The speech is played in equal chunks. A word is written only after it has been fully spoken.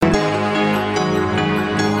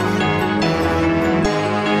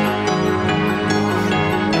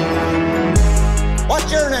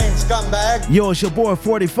Yo, it's your boy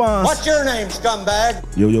 40 Fonz. What's your name,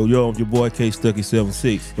 scumbag? Yo, I'm your boy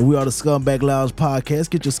K-Stucky76. And we are the Scumbag Lounge Podcast.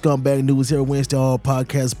 Get your scumbag news here Wednesday on all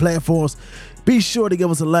podcast platforms. Be sure to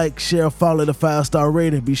give us a like, share, follow the 5-star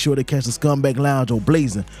rating. Be sure to catch the Scumbag Lounge on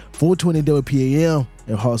Blazing 420 WPAM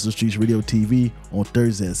and Hartson Streets Radio TV on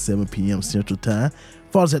Thursday at 7 p.m. Central Time.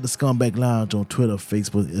 Follow us at the Scumbag Lounge on Twitter,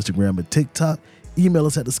 Facebook, Instagram, and TikTok. Email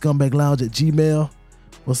us at the scumbaglounge@gmail.com.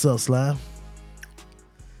 What's up, Slime?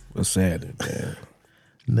 What's happening, man?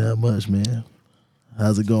 Not much, man.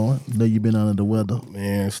 How's it going? I know you've been under the weather.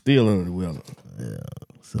 Man, still under the weather. Yeah,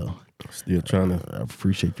 so still trying to. I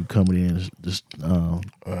appreciate you coming in just to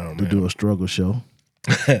do a struggle show.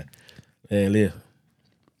 Man, listen.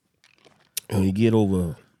 When you get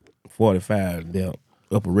over 45, damn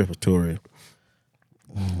upper respiratory,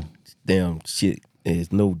 damn shit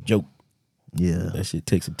is no joke. Yeah, that shit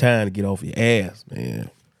takes some time to get off your ass, man.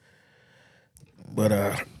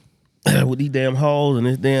 But with these damn holes and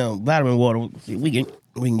this damn vitamin water, we can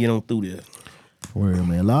get on through this. Word,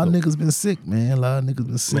 man. A lot of niggas been sick, man. A lot of niggas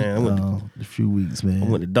been sick a few weeks, man. I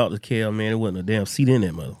went to Dr. Care, man. There wasn't a damn seat in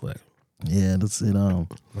that motherfucker. Yeah, that's it. My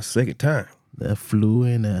second time. That flu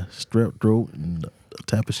and that strep throat and the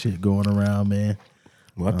type of shit going around, man.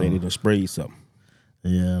 Well, I think they done sprayed something.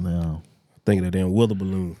 Yeah, no. I think of that damn weather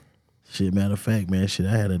balloon. Shit, matter of fact, man, shit,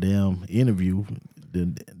 I had a damn interview.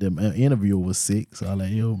 The interviewer was sick, so I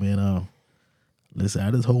like, yo, man, listen, I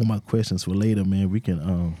just hold my questions for later, man. We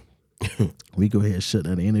can we go ahead and shut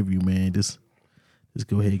down the interview, man. Just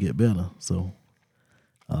go ahead and get better. So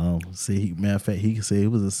matter of fact, he said he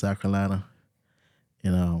was in South Carolina,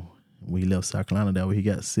 and when he left South Carolina that way he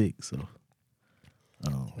got sick. So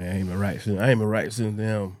man, I ain't been right since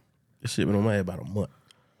damn this shit been on my head about a month.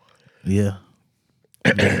 Yeah.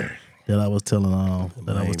 That I was telling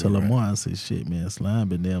Mark, I said, shit, man, Slime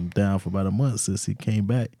been down for about a month since he came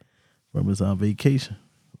back from his vacation,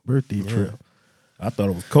 birthday trip. I thought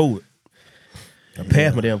it was COVID. I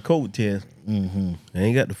passed my damn COVID test. Mm-hmm. I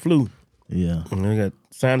ain't got the flu. Yeah. I got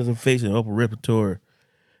sinus infection, upper respiratory.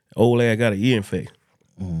 Old ass got an ear infection.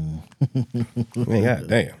 Man,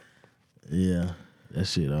 goddamn. Yeah. That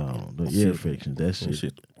shit, the ear infection, that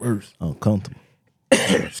shit worse. Uncomfortable.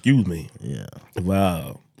 Excuse me. Yeah.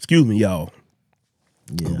 Wow. Excuse me, y'all.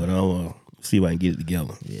 Yeah. But I want to see if I can get it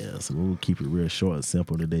together. Yeah, so we'll keep it real short and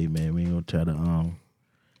simple today, man. We ain't gonna try to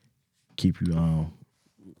keep you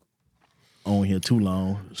on here too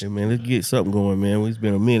long. Hey, man, let's get something going, man. It's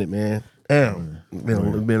been a minute, man. Damn. It's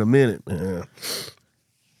been a minute, man.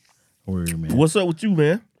 Word, man. What's up with you,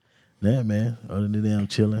 man? That, man. Other than that, I'm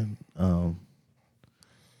chilling.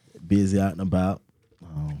 Busy out and about.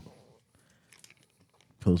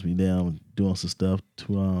 Supposed to be down doing some stuff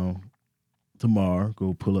tomorrow.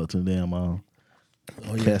 Go pull up to the damn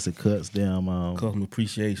Classic Cuts down Custom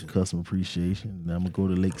Appreciation. Then I'm gonna go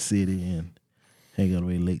to Lake City and hang out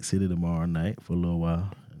in Lake City tomorrow night for a little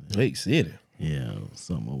while. Lake City? Yeah,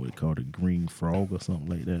 something what they call the Green Frog or something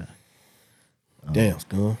like that. Damn,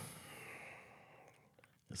 Scum.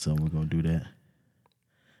 So we're gonna do that.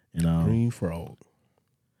 And Green Frog.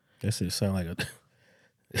 That shit sound like a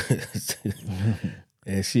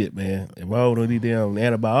and shit, man. If I don't need damn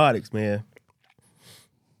antibiotics, man,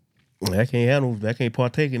 I can't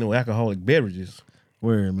partake in no alcoholic beverages.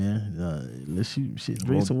 Word, man. Let's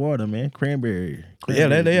drink some water, man. Cranberry.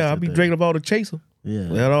 I'll be drinking up all the chaser. Yeah.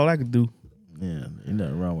 That's all I can do. Yeah, ain't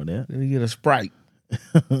nothing wrong with that. Let me get a Sprite.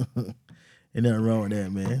 Ain't nothing wrong with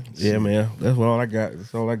that, man. Yeah, man. That's all I got.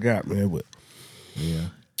 That's all I got, man. But yeah,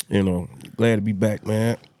 glad to be back,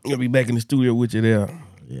 man. Gonna be back in the studio with you there.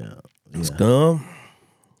 Yeah. Scum.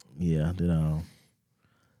 Yeah, then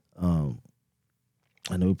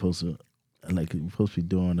I know we're supposed to be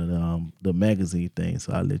doing the magazine thing,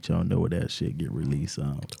 so I'll let y'all know where that shit get released.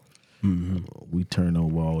 We turn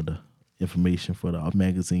over all the information for the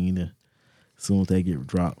magazine, and as soon as they get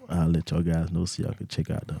dropped, I'll let y'all guys know so y'all can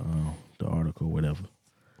check out the article or whatever.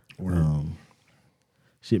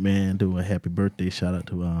 Shit, man, do a happy birthday shout out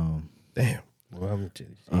to damn. Well, I'm gonna tell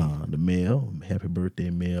you the mail, happy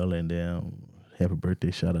birthday mail, and happy birthday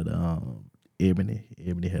shout out to Ebony.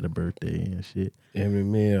 Ebony had a birthday and shit. Ebony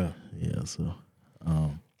mail. Yeah, so.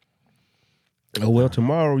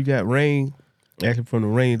 Tomorrow we got Rain. Actually, from the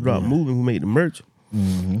Raindrop Movement, who made the merch.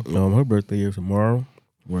 Mm-hmm. Her birthday is tomorrow.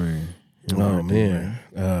 Word. Oh man.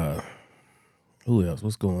 Who else?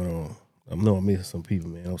 What's going on? I know I'm missing some people,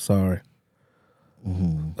 man. I'm sorry.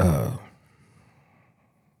 Mm-hmm.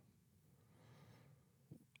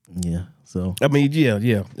 Yeah. So I mean,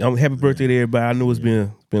 yeah. Happy birthday to everybody. I know it's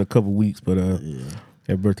been a couple weeks, but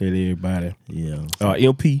happy birthday to everybody. Yeah.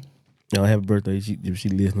 LP. Happy birthday. If she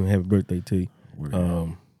listening, happy birthday to you.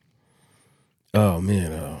 Oh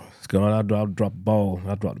man, Scott, I dropped the ball.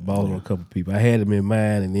 I dropped the ball on a couple people. I had them in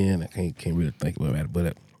mind, and then I can't really think about it.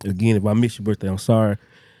 But again, if I miss your birthday, I'm sorry.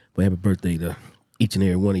 But happy birthday to each and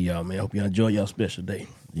every one of y'all, man. Hope y'all enjoy y'all special day.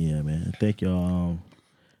 Yeah, man. Thank y'all.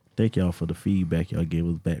 Thank y'all for the feedback y'all gave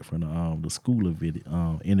us back from the Schooler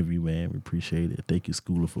video interview, man. We appreciate it. Thank you,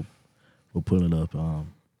 Schooler, for pulling up.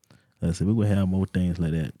 Like I said, we're gonna have more things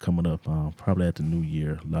like that coming up. Probably at the new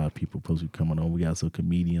year. A lot of people supposed to be coming on. We got some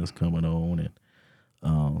comedians coming on and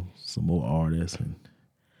some more artists and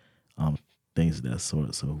things of that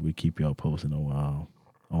sort. So we keep y'all posting on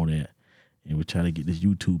that, and we try to get this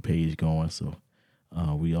YouTube page going. So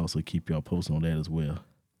we also keep y'all posting on that as well.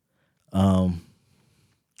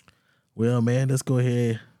 Well, man, let's go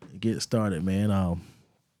ahead and get started, man. I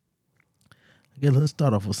guess let's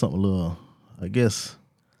start off with something a little,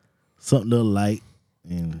 something a little light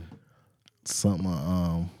and something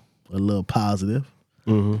a little positive.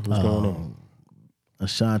 What's going on?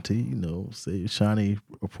 Ashanti, say Ashanti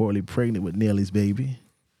reportedly pregnant with Nelly's baby.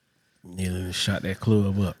 Nelly shot that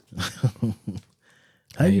club up.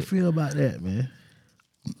 How you feel about that, man?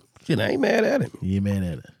 Shit, I ain't mad at him. You ain't mad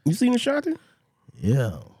at it? You seen Ashanti?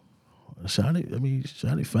 Yeah. Ashanti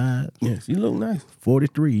fine. Yes, you look nice.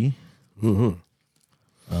 43.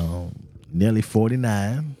 Nelly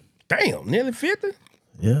 49. Damn, nearly 50?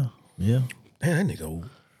 Yeah. Damn, that nigga old.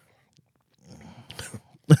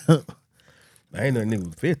 I ain't no nigga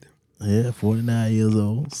with 50. Yeah, 49 years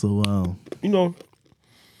old. So,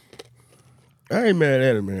 I ain't mad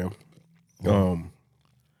at him, man.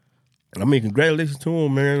 Congratulations to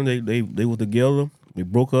him, man. They were together. They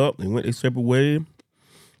broke up. They went their separate ways.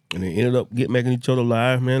 And they ended up making each other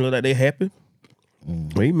live, man. Look like they happy.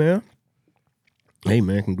 Hey, man.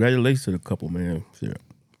 Congratulations to the couple, man. Yeah.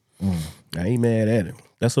 I ain't mad at him.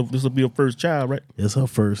 This will be her first child, right? It's her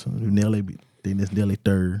first. Nelly, then it's Nelly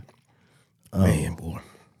third. Man, boy.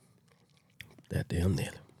 That damn Nelly.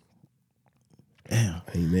 Damn.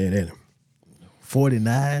 I ain't mad at him.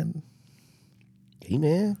 49. Hey,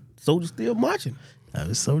 man. Soldier still marching.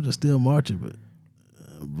 Soldier still marching, but,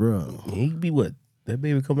 bro. He be what? That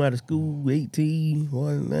baby come out of school 18,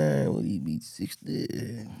 19, what he be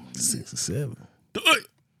 60? 67.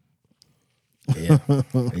 Yeah.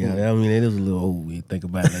 Yeah, I mean, it is a little old when you think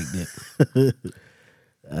about it like that.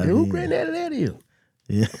 Who granddaddy that is?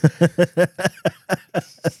 Yeah.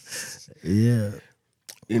 Yeah.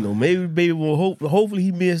 Maybe baby will hopefully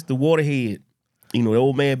he missed the waterhead. The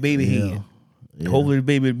old man baby head. Yeah. Hopefully the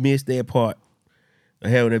baby missed that part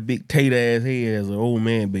of having that big tater ass head as an old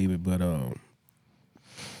man baby. But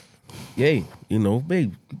yeah,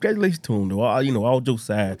 baby, congratulations to him though. All jokes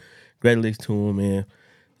aside, congratulations to him, man.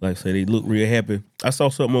 Like I said, they look real happy. I saw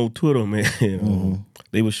something on Twitter, man.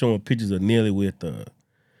 They were showing pictures of Nelly with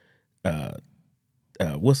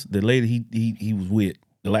what's the lady he was with,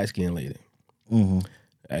 the light skinned lady.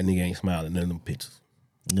 That nigga ain't smiling none of them pictures.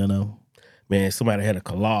 Man, somebody had a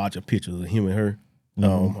collage of pictures of him and her.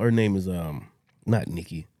 Her name is not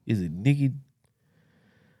Nikki. Is it Nikki?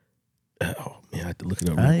 Oh man, I have to look it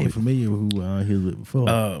up real quick. I ain't familiar with who he was with before.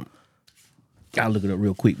 I'll look it up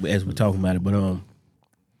real quick, but as we're talking about it, but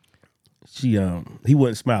he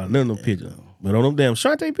wasn't smiling none of them pictures. But on them damn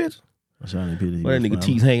Shantae pictures, that nigga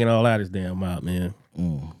teeth hanging all out his damn mouth, man.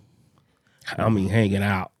 I mean, hanging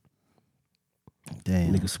out.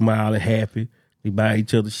 Damn. Nigga smiling, happy. They buy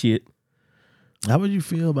each other shit. How would you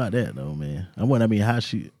feel about that though, man?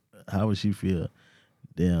 How would she feel?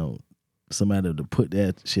 Damn, somebody to put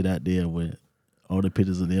that shit out there with all the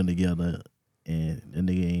pictures of them together and the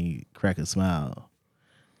nigga ain't crack a smile.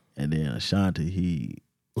 And then Ashanti, he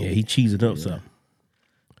cheesing up something.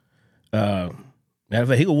 Matter of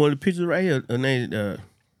fact, he got one of the pictures right here. Her name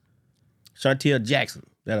Chantel Jackson.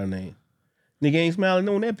 That her name. Nigga ain't smiling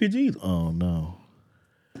on that picture either. Oh no.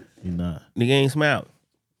 He not. Nigga ain't smiling.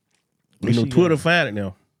 Twitter find it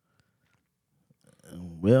now.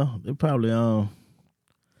 Well, they're probably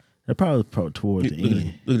towards the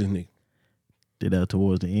end. Look at this nigga. Did that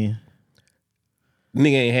towards the end.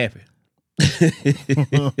 Nigga ain't happy.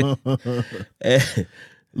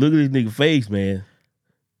 Look at this nigga face, man.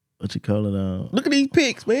 What you call it? Look at these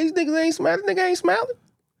pics, man. These niggas ain't smiling. Nigga ain't smiling.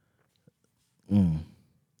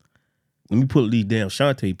 Let me pull these damn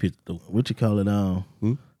Shantae pictures though. What you call it?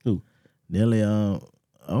 Who? Nelly. I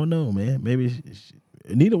don't know, man. Maybe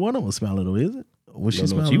neither one of them was smiling though, is it? Was she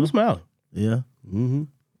smiling? She was smiling. Yeah.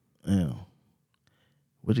 Yeah.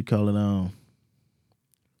 What you call it? I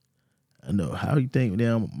know. How you think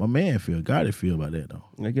my man feel? Gotti feel about that though.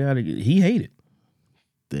 He hated.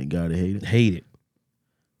 Think Gotti hated? Hated.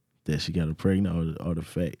 That she got her pregnant or the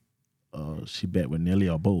fact she back with Nelly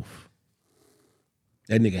or both?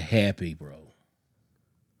 That nigga happy, bro.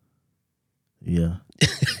 Yeah.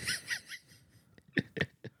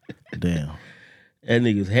 Damn. That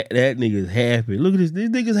nigga's happy. Look at this. This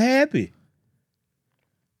nigga's happy.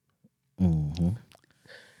 Mm-hmm.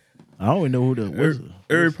 I don't even know who that was.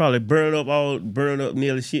 Herb probably burn up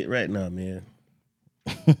nearly shit right now, man.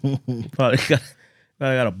 probably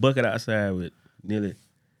got a bucket outside with nearly,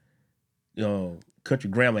 country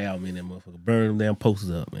grammar album in that motherfucker. Burn them damn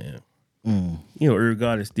posters up, man. Herb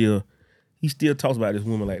God is still talks about this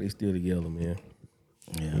woman like they still together, man.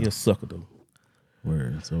 Yeah. He a sucker though.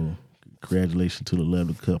 Word. So congratulations to the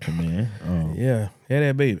lovely couple, man. Yeah, had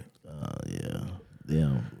that baby.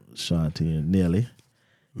 Yeah. Shanti and Nelly.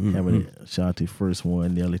 Having Shanti first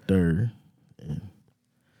one, Nelly third. And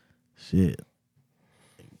shit.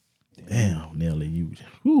 Damn, Nelly, you.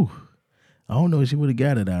 Whew. I don't know if she would have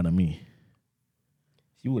got it out of me.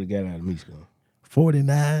 She would have got it out of me, Scott.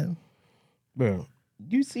 49. Bro,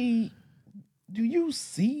 do you see?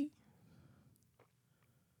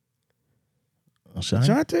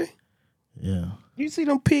 Shanti? Yeah. You see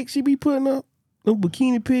them pics she be putting up? Them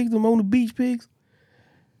bikini pics, them on the beach pics?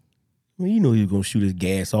 Well, you know you're gonna shoot his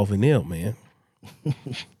gas off in them, man.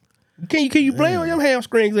 Can you blame on them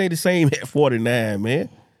hamstrings ain't the same at 49, man?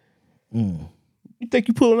 You think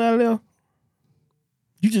you pulling out of there?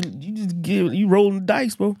 You rolling the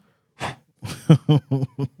dice, bro.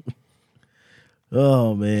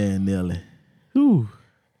 Oh man, Nelly. Whew.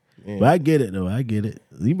 Yeah. But I get it though. I get it.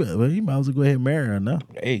 You might as well go ahead and marry her now.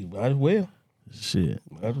 Hey, might as well. Shit.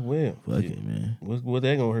 Might as well. Fuck it, man. What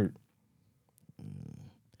that gonna hurt?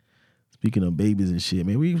 Speaking of babies and shit,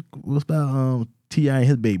 man, what's about T.I. and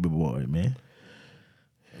his baby boy, man?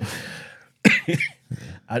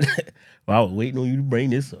 I was waiting on you to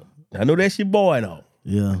bring this up. I know that's your boy now.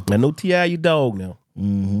 Yeah. I know T.I. your dog now.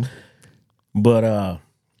 Mm-hmm. But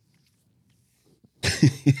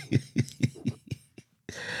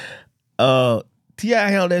T.I.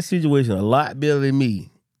 handled that situation a lot better than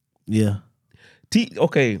me. Yeah.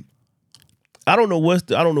 Okay. I don't know what's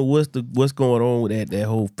going on with that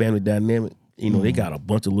whole family dynamic. They got a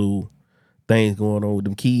bunch of little things going on with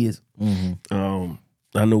them kids. Mm-hmm.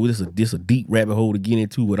 I know this a deep rabbit hole to get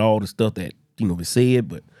into with all the stuff that been said,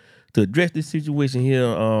 but to address this situation here,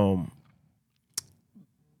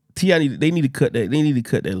 T.I. they need to cut that little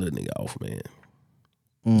nigga off, man.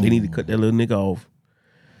 They need to cut that little nigga off.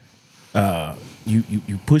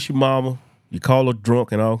 You push your mama, you call her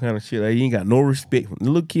drunk and all kind of shit. Like, you ain't got no respect. The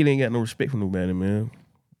little kid ain't got no respect for nobody, man.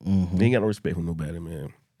 Mm-hmm. He ain't got no respect for nobody,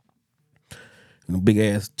 man. And the big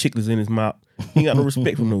ass chicklets in his mouth. He ain't got no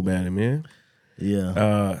respect for nobody, man.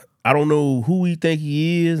 Yeah. I don't know who he think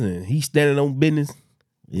he is, and he's standing on business.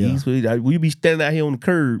 Yeah. We be standing out here on the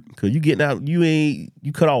curb because you getting out, you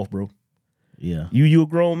cut off, bro. Yeah. You a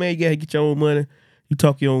grown man, you gotta get your own money. You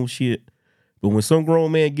talk your own shit. But when some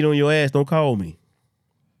grown man get on your ass, don't call me.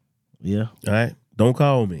 Yeah. All right? Don't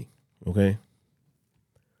call me. Okay?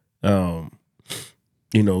 The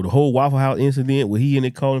whole Waffle House incident where he in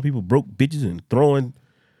there calling people broke bitches and throwing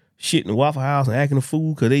shit in the Waffle House and acting a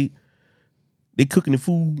fool because they cooking the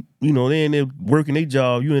food, they in there working their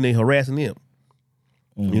job, you in there harassing them.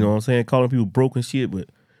 Mm-hmm. You know what I'm saying? Calling people broken shit, but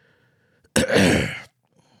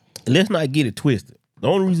let's not get it twisted. The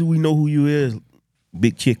only reason we know who you is,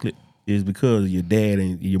 Big Chicklet, is because of your dad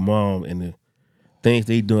and your mom and the things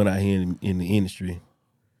they done out here in the industry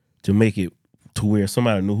to make it to where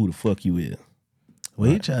somebody know who the fuck you is. Well,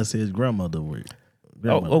 he tried to say his grandmother worked.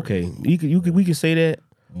 Okay. We can say that,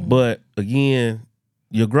 but again,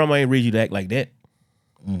 your grandma ain't raised you to act like that.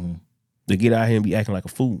 Mm-hmm. To get out here and be acting like a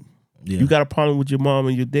fool. Yeah. You got a problem with your mom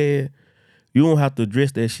and your dad, you don't have to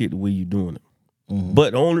address that shit the way you doing it. Mm-hmm.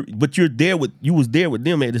 But you was there with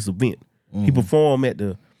them at this event. Mm-hmm. He performed at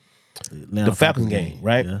the Falcons game,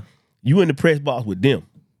 right? Yeah. You in the press box with them.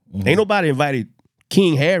 Mm-hmm. Ain't nobody invited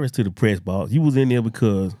King Harris to the press box. You was in there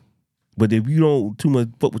because, but if you don't too much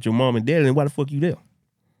fuck with your mom and dad, then why the fuck you there?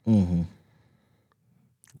 Mm-hmm.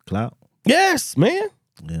 Clout. Yes, man.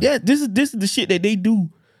 Yeah, this is the shit that they do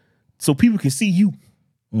so people can see you.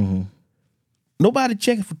 Mm-hmm. Nobody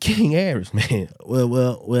checking for King Harris, man.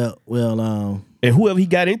 Well. And whoever he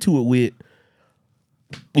got into it with,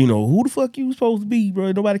 who the fuck you supposed to be,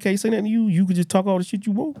 bro? Nobody can't say nothing to you. You could just talk all the shit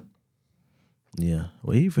you want. Yeah.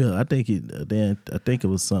 Well, I think it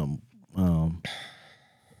was something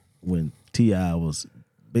when T.I. was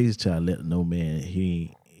basically trying to let no man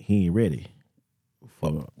he ain't ready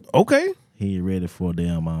for. Okay. He ain't ready for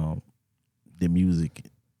them the music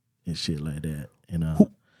and shit like that. And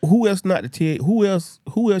who else not to tell? Who else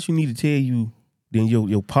you need to tell you than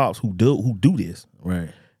your pops who do this? Right.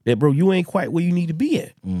 That, bro, you ain't quite where you need to be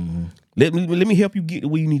at. Mm-hmm. Let me help you get to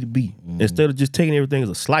where you need to be instead of just taking everything as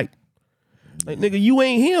a slight. Like, nigga, you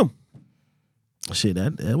ain't him. Shit,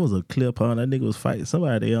 that was a clip on that nigga was fighting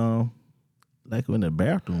somebody like in the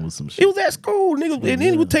bathroom with some shit. It was at school, nigga, and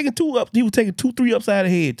then he was taking 2-3 upside the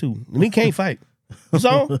head too. And he can't fight. You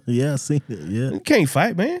saw him? Yeah, I seen it. Yeah, He can't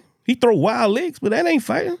fight, man. He throw wild legs, but that ain't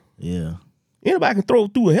fighting. yeah. Anybody can throw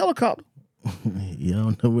through a helicopter. You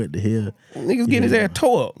don't know what the hell. Niggas getting his ass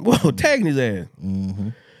tore up. Whoa, tagging his ass.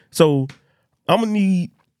 So I'm gonna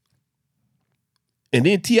need. And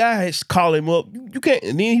then T.I. call him up. You can't.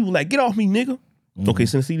 And then he was like, "Get off me, nigga." Okay,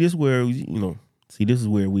 so see, this is where this is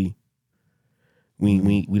where we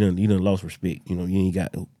done lost respect. You know, you ain't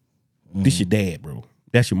got. This your dad, bro.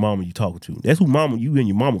 That's your mama you talking to. That's who mama you in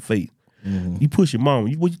your mama face. You push your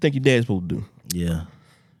mama. What you think your dad's supposed to do? Yeah.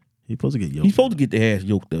 He supposed to get yoked. He's supposed to get the ass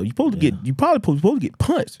yoked up. You supposed to get. You probably supposed to get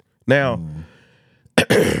punched. Now,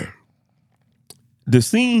 the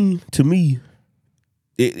scene to me,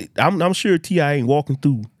 I'm sure T.I. ain't walking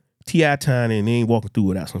through T.I. time and they ain't walking through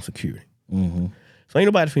without some security. So ain't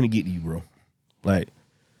nobody finna get to you, bro. Like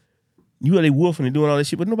you are they wolfing and doing all that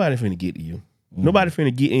shit, but nobody finna get to you. Nobody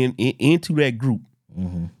finna get into that group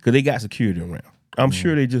because they got security around. I'm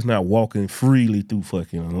sure they just not walking freely through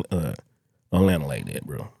fucking Atlanta like that,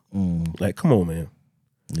 bro. Like, come on, man.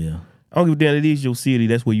 Yeah. I don't give a damn. It is your city.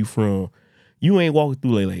 That's where you from. You ain't walking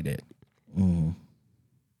through like that.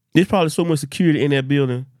 There's probably so much security in that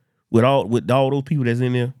building with all those people that's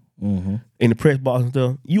in there, in the press box and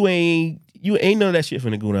stuff. You ain't none of that shit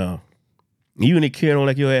finna go down. You in there carrying on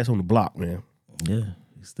like your ass on the block, man. Yeah.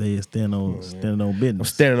 Standing on business. I'm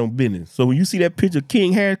standing on business. So when you see that picture of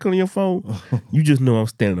King Harris on your phone, you just know I'm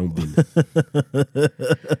standing on business.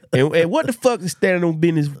 and what the fuck is standing on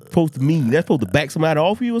business supposed to mean? That's supposed to back somebody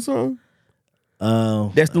off you or something?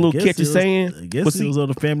 That's the little catchy saying. I guess it was on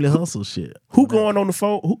the family hustle shit. Who going on the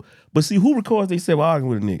phone? Who records themselves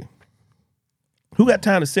arguing with a nigga? Who got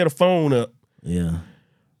time to set a phone up? Yeah.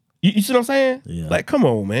 You see what I'm saying? Yeah. Like, come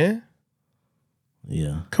on, man.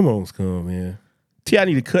 Yeah. Come on, scum, man. I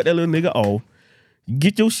need to cut that little nigga off.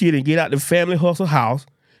 Get your shit and get out the family hustle house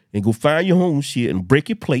and go find your own shit and break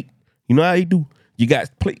your plate. You know how they do. You got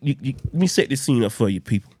plate. Let me set this scene up for you,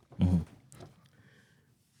 people.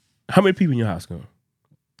 How many people in your house, scum?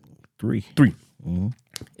 3.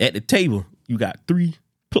 At the table, you got 3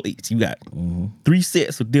 plates. You got 3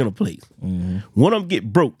 sets of dinner plates. One of them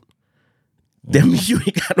get broke. That means you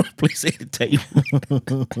ain't got no place at the table.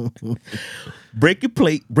 Break your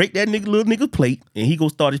plate, break that little nigga plate, and he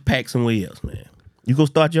gonna start his pack somewhere else, man. You go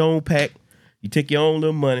start your own pack, you take your own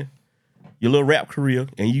little money, your little rap career,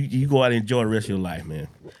 and you go out and enjoy the rest of your life, man.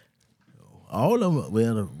 All of them,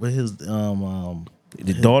 well, with his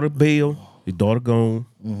the daughter bail, his daughter gone,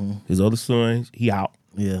 his other son, he out,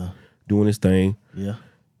 doing his thing. Yeah.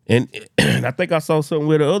 And I think I saw something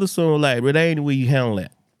where the other son was like, but that ain't the way you handle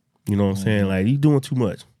that. You know what I'm saying? Like, you doing too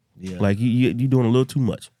much. Yeah. Like, you doing a little too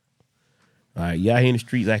much. All right, you out here in the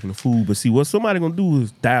streets acting a fool, but see, what somebody gonna do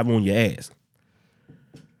is dive on your ass.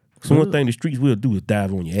 So one thing the streets will do is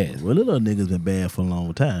dive on your ass. Well, the little nigga's been bad for a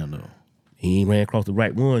long time, though. He ain't ran across the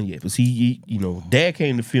right one yet. But see, Dad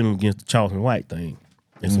came to film against the Charleston White thing.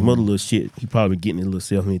 And some other little shit he probably getting his little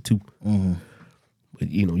self into.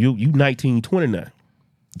 But, you 19, 20 now.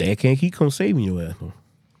 Dad can't keep come saving your ass, man.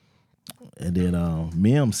 And then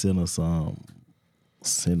Mim sent us something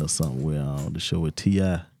where the show with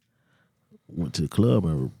T.I. went to the club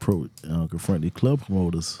and confronted the club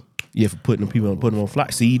promoters. Yeah, for putting them on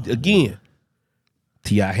flight. See, again,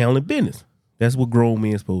 T.I. handling business. That's what grown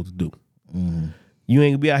men supposed to do. You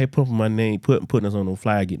ain't gonna be out here pumping my name, putting us on no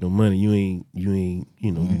flyer, getting no money. You ain't,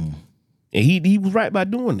 And he was right by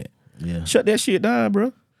doing that. Yeah. Shut that shit down,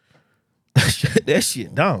 bro. Shut that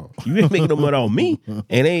shit down. You ain't making no money off me, and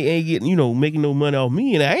they ain't getting, making no money off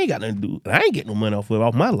me, and I ain't got nothing to do. I ain't getting no money off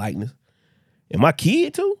my likeness, and my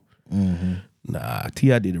kid too. Nah,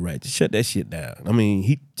 T.I. did it right. Just shut that shit down. I mean,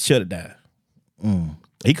 he shut it down.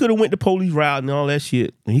 He could have went the police route and all that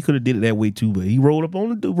shit, and he could have did it that way too. But he rolled up on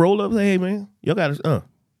the dude, rolled up, and said, "Hey man, y'all gotta,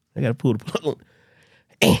 I gotta pull the plug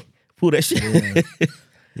on, pull that shit,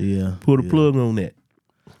 pull the plug on that."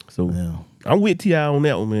 So. Yeah. I'm with T.I. on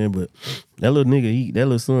that one, man, but that little nigga, that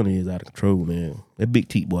little son is out of control, man. That big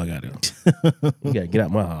teeth boy got him. You gotta get out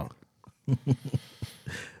my house.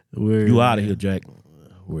 Word, you out of here, Jack.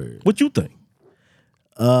 Word. What you think?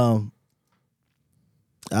 I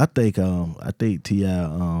think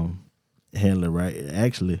T.I. handled it right.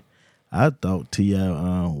 Actually, I thought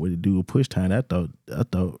T.I. what he do with push time. I thought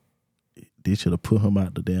they should have put him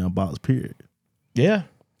out the damn box. Period. Yeah.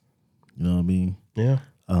 You know what I mean? Yeah.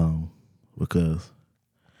 Because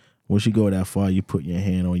Once you go that far, you put your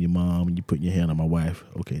hand on your mom and you put your hand on my wife.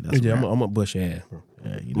 Okay, that's Yeah, a I'm wrap. gonna bust your ass, bro.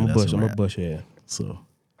 Yeah, you I'm know gonna bust your ass. So,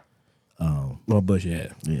 I'm gonna bust your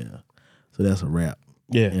ass. yeah. So that's a wrap.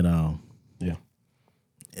 Yeah. And Yeah.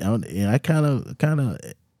 and I kind of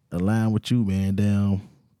align with you, man. Down.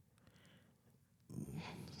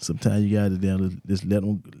 Sometimes you gotta down just let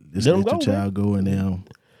them let go, your child go and down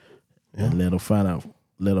and let her find out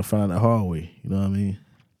the hard way. You know what I mean?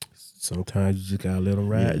 Sometimes you just gotta let them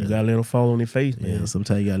ride. Yeah. You gotta let them fall on their face, man. Yeah.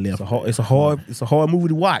 Sometimes you gotta let It's a hard movie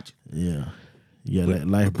to watch. Yeah. You gotta let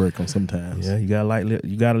life break them sometimes. Yeah, you gotta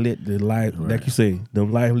let the life, Right. like you say,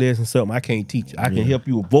 them life lessons. Something I can't teach. I can help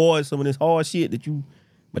you avoid some of this hard shit that you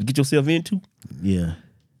about to get yourself into. Yeah.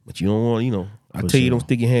 But you don't want, I For tell you, sure. don't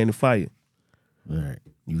stick your hand in the fire. All right.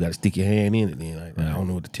 You got to stick your hand in it. Then I don't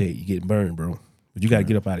know what to tell you. You get burned, bro. But you got to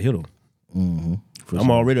get up out of here, though. Mm-hmm. I'm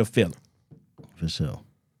already a felon. For sure.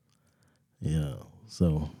 Yeah.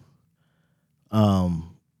 So, That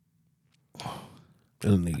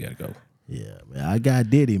nigga got to go. yeah, man. I got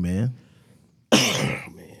Diddy, man.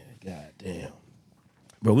 Man, goddamn.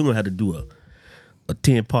 Bro, we're going to have to do a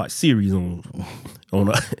 10-part series on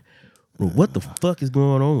bro, what the fuck is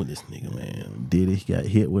going on with this nigga, man? Diddy got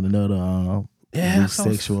hit with another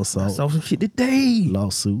sexual assault. I saw some shit today.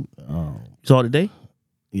 Lawsuit. You saw it today?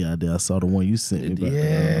 Yeah, I did. I saw the one you sent me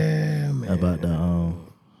about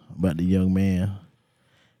the young man.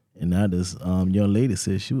 And now this young lady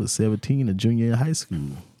said she was 17, a junior in high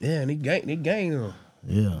school. Yeah, and they ganked him.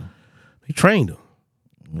 Yeah. He trained him.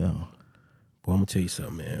 Yeah. Boy, I'm gonna tell you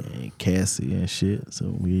something, man. And Cassie and shit. So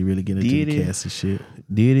we really get into the Cassie shit.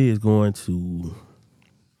 Diddy is going to.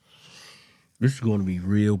 This is going to be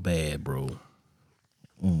real bad, bro.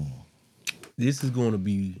 This is going to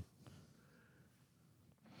be.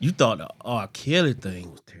 You thought the R. Kelly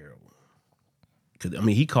thing was terrible, because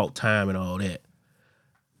he caught time and all that.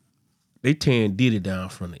 They tearing Diddy down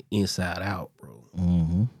from the inside out, bro.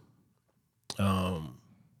 Mm-hmm.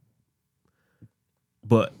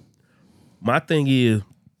 But my thing is,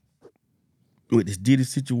 with this Diddy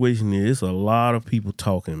situation, it's a lot of people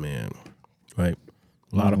talking, man. Right?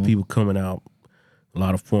 A lot of people coming out, a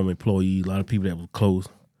lot of former employees, a lot of people that were close.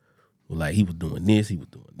 Like, he was doing this, he was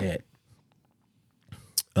doing that.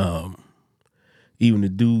 Even the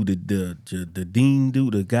dude, the dean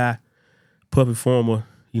dude, the guy, puppet former,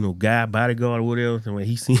 guy, bodyguard or whatever, and when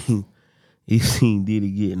he seen Diddy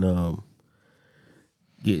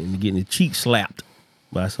getting the cheek slapped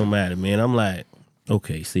by somebody, man. I'm like,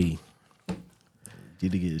 okay, see.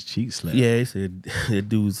 Did he get his cheek slapped? Yeah, he said, that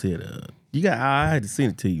dude said, I had to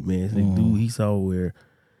send it to you, man. That dude he saw where,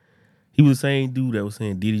 he was the same dude that was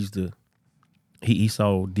saying Diddy's he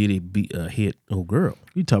saw Diddy hit a girl.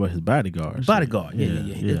 You talk about his bodyguard. Bodyguard,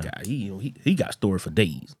 yeah. That guy, he got story for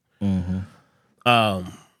days. Mm-hmm.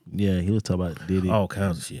 Yeah, he was talking about Diddy. All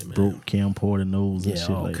kinds of shit, man. Broke camcorder nose and shit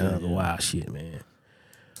like that. all kinds of wild shit, man.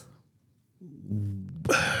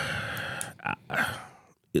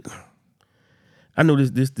 I know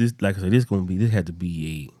this like I said, this had to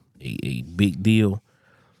be a big deal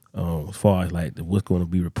as far as like what's going to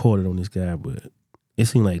be reported on this guy, but it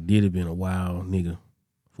seemed like Diddy been a wild nigga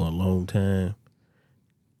for a long time,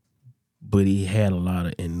 but he had a lot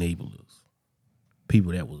of enablers,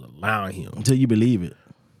 people that was allowing him. Until you believe it.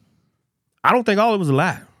 I don't think all of it was a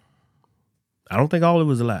lie.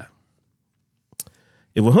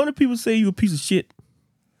 If 100 people say you a piece of shit,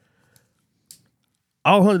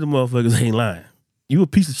 all 100 of them motherfuckers ain't lying. You a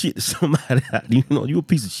piece of shit to somebody. You a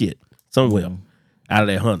piece of shit somewhere out of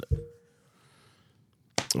that 100.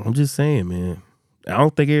 I'm just saying, man. I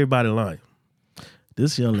don't think everybody lying.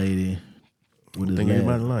 This young lady,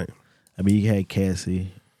 Everybody lying. I mean, you had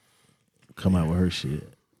Cassie come out with her shit.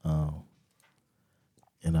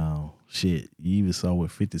 Shit, you even saw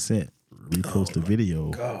what 50 Cent repost a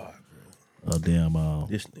video. God, of damn.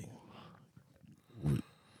 This nigga.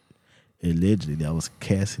 Allegedly, that was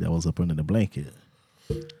Cassie that was up under the blanket.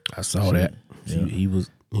 I saw that. Yeah. He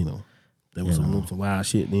was, there was some wild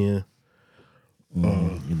shit then.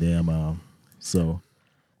 And damn. So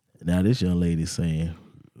now this young lady saying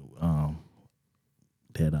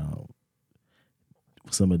that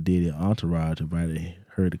some of Diddy entourage invited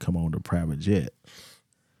her to come on the private jet,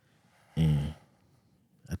 and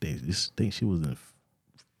I think she was in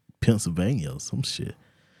Pennsylvania or some shit,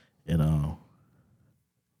 and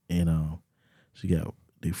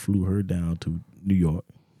they flew her down to New York.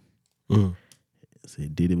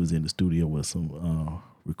 Said Diddy was in the studio with some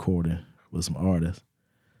recording with some artists.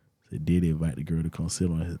 Said Diddy invite the girl to come sit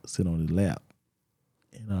on his lap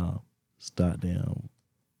and start down,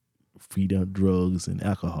 feed her drugs and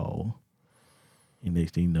alcohol. And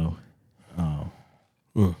next thing you know,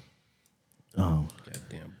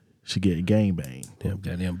 Goddamn. She get gangbang.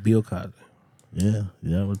 Goddamn Bill Cosby. Yeah,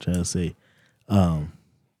 what I'm trying to say.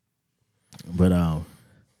 But I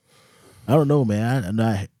don't know,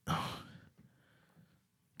 man.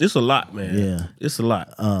 It's a lot, man. Yeah. It's a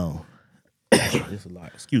lot. It's a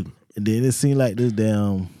lot. Excuse me. And then it seemed like this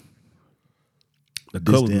damn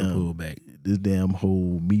pulled back. This damn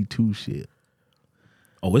whole Me Too shit.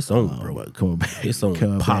 Oh, it's on, bro. Coming back. It's on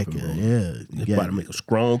popping, bro. Yeah. It's about to make a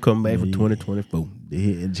strong comeback for 2024. They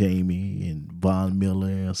hitting Jamie and Von Miller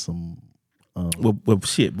and some. Well,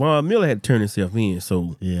 shit. Von Miller had to turn himself in,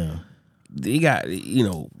 so yeah, they got they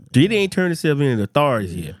ain't turned himself in the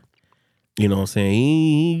authorities yet. You know what I'm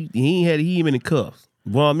saying? He ain't even in cuffs.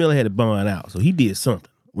 Von Miller had to bond out, so he did something.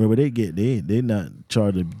 Well, but they not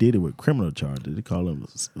charged Diddy with criminal charges. They call them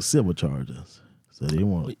civil charges. So they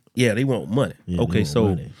want they want money. Yeah, okay, so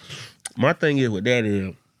money. My thing is with that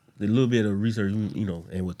is the little bit of research,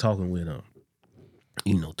 and we're talking with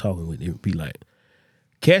talking with them, be like,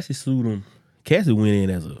 Cassie sued him. Cassie went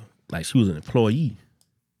in as she was an employee.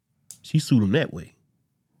 She sued him that way.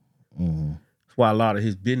 Mm-hmm. That's why a lot of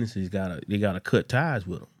his businesses gotta cut ties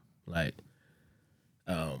with him,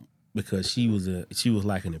 because she was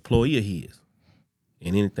like an employee of his,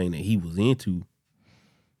 and anything that he was into,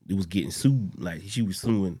 it was getting sued. Like she was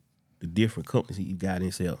suing the different companies he got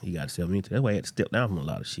himself into. That's why he had to step down from a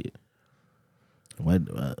lot of shit.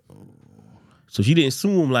 So she didn't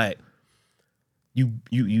sue him like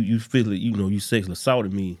you physically, you sexually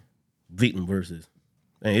assaulted me, victim versus,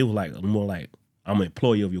 and it was like more like I'm an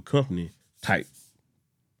employee of your company type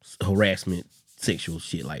harassment, sexual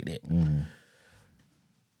shit like that. Mm-hmm.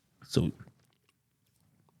 So,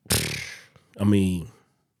 I mean,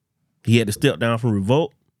 he had to step down from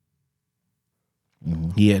Revolt.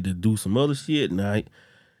 Mm-hmm. He had to do some other shit. Now,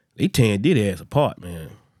 they tearing Diddy ass apart, man.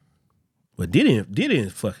 But Diddy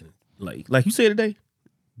is fucking, like you said today,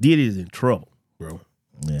 Diddy is in trouble, bro.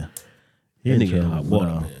 Yeah. That nigga in hot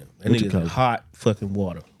water, man. That nigga's in hot fucking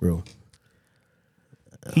water, bro.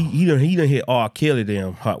 He done hit R. Kelly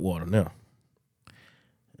damn hot water now.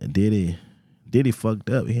 And Diddy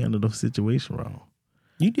fucked up. He handled the situation wrong.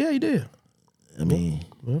 Yeah, he did. I mean,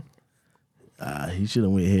 he should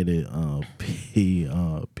have went ahead and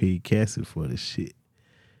paid Cassie for the shit.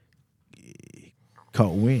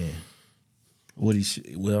 Caught wind. What he should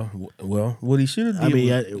have did. I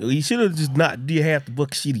mean, he should have just not did half the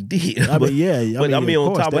buck shit he did. I mean,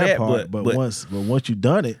 on top of that, part, but once you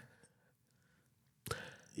done it,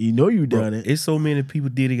 you done it. It's so many people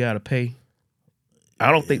Diddy gotta pay.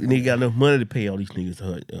 I don't think the nigga got enough money to pay all these niggas.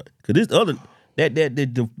 Cause this other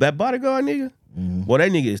that bodyguard nigga, boy,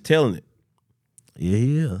 that nigga is telling it. Yeah,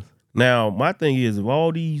 he is. Now my thing is, if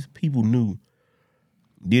all these people knew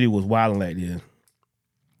Diddy was wilding like this,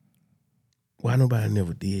 why nobody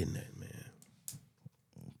never did that, man?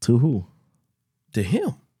 To who? To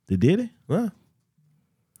him. To Diddy? Huh?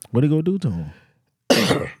 What he gonna do to him?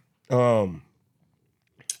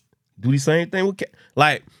 Do the same thing with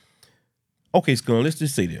okay, Scum, let's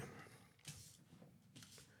just say that.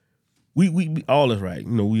 We all is right.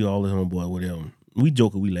 We all is on board, whatever. We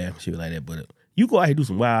joke and we laugh and shit like that, but you go out here and do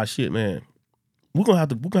some wild shit, man. We're gonna have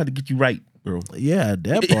to get you right, bro. Yeah,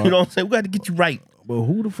 that part. You know what I'm saying? We got to get you right. But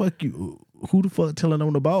who the fuck telling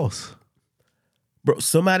on the boss? Bro,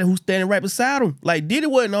 somebody who's standing right beside him. Like, Diddy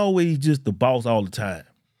wasn't always just the boss all the time.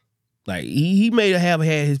 Like, he may have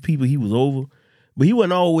had his people he was over, but he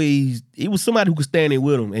wasn't always, it was somebody who could stand there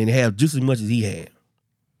with him and have just as much as he had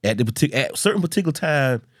at a certain particular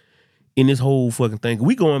time in this whole fucking thing.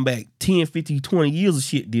 We going back 10, 50, 20 years of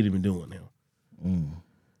shit Diddy been doing now.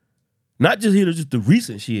 Not just here, just the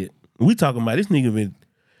recent shit. We talking about this nigga been,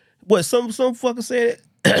 what, some fucker said it?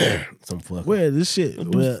 Some fucker. Well, this shit.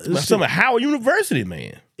 Some of Howard University,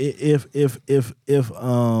 man. If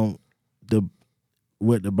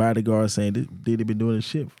what the bodyguard saying, Diddy been doing this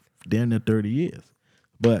shit damn near 30 years.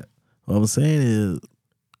 But what I'm saying is,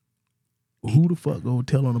 who the fuck gonna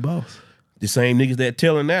tell on the boss? The same niggas that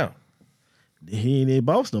telling now. He ain't their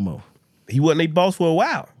boss no more. He wasn't their boss for a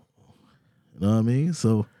while. You know what I mean?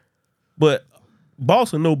 So, but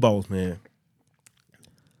boss or no boss, man,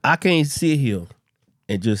 I can't sit here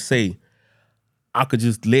and just say I could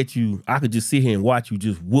just sit here and watch you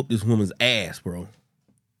just whoop this woman's ass, bro,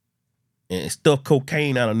 and stuff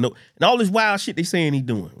cocaine out of and all this wild shit they saying he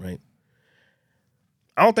doing, right?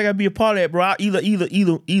 I don't think I'd be a part of that, bro. Either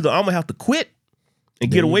I'm gonna have to quit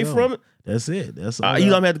and get away from it. That's it. That's all. Either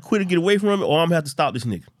I'm gonna have to quit and get away from it, or I'm gonna have to stop this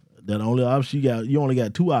nigga. That only option you got. You only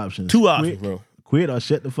got two options. Two options, bro. Quit or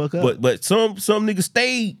shut the fuck up. But some niggas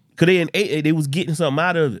stayed because they was getting something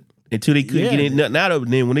out of it. until they couldn't get nothing out of it.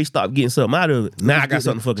 And then when they stopped getting something out of it, now I got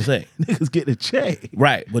something to fucking say. Niggas get a check.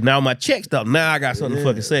 Right. But now my check stopped. Now I got something to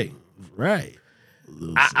fucking say. Right.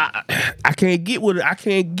 I can't get with it. I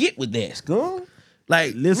can't get with that, Scum.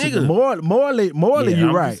 Like, listen, nigga. Morally, Yeah, you're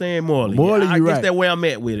I'm right. just saying morally. Morally, I you're guess right. that's where I'm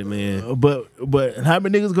at with it, man. But how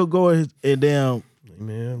many niggas gonna go and damn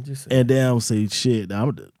Man, I'm just saying. and damn say shit?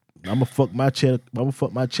 I'm gonna fuck my check. I'm gonna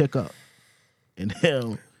fuck my check up, and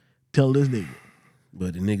damn tell this nigga.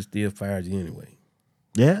 But the nigga still fired you anyway.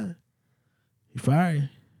 Yeah, he fired.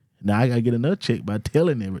 Now I gotta get another check by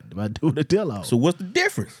telling him, by doing the tell off. So what's the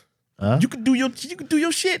difference? You can do your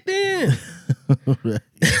shit then.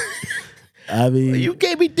 I mean, You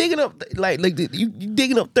can't be digging up you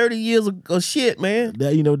digging up 30 years of shit, man.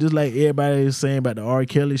 that, just like everybody is saying about the R.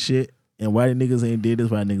 Kelly shit and why the niggas ain't did this,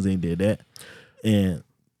 why the niggas ain't did that, and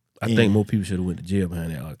I think more people should have went to jail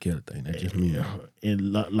behind that R. Kelly thing. That's just me.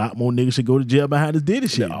 And a lot more niggas should go to jail behind this Diddy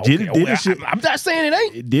shit. Diddy shit. I'm not saying it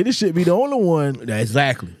ain't. Diddy should be the only one.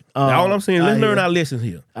 Exactly. All I'm saying, let's learn our lessons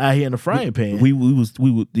here. Out here in the frying pan.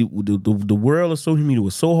 The world of social media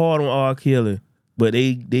was so hard on R. Kelly, but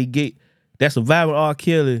they get that surviving R.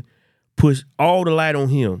 Kelly pushed all the light on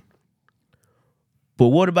him. But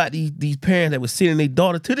what about these parents that were sending their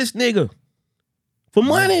daughter to this nigga for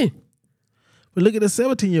money? But look at the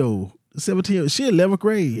 17-year-old. She 11th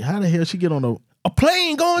grade. How the hell she get on A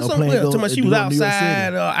plane going somewhere? Talking about she was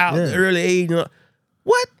outside, out the early age.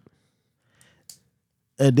 What?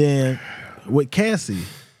 And then with Cassie,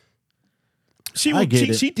 She was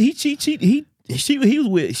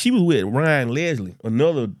with Ryan Leslie,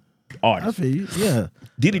 another artist. I feel you. Yeah,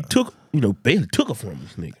 Diddy basically took her from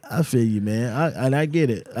this nigga. I feel you, man. I get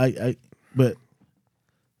it. But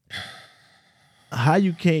how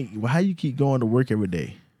you keep going to work every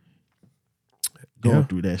day, going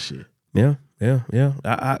through that shit. Yeah.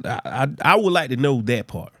 I would like to know that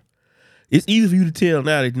part. It's easy for you to tell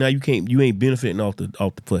now that you ain't benefiting off the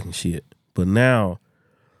fucking shit. But when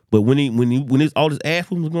all this ass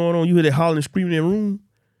was going on, you hear that hollering and screaming in the room.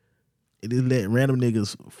 It is let random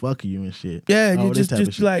niggas fuck you and shit. Yeah, you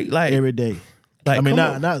just like every day. Like, I mean,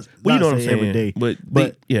 well, not you know what I'm saying? every day, but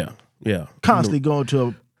yeah, constantly going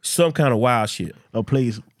to some kind of wild shit. a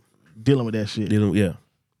place dealing with that shit. Yeah.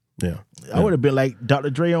 I would have been like Dr.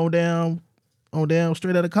 Dre on down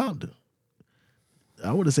straight out of Compton.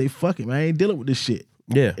 I would have said, fuck it, man. I ain't dealing with this shit.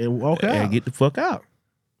 Yeah. And walk out. And get the fuck out.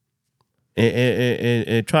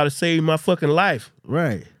 And try to save my fucking life.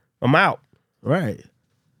 Right. I'm out. Right.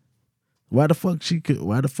 Why the fuck she could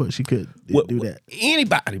do that?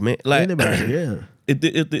 Anybody, man. Like Anybody, yeah.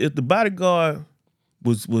 If the bodyguard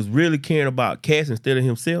was really caring about Cass instead of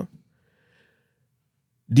himself,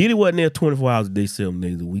 Diddy wasn't there 24 hours a day, 7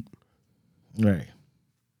 days a week. Right.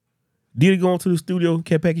 Diddy go into the studio,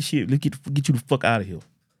 can't pack his shit. Let's get you the fuck out of here.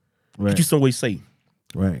 Right. Get you somewhere safe.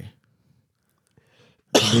 Right.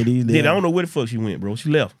 I don't know where the fuck she went, bro. She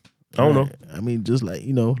left. I don't know. I mean, just like,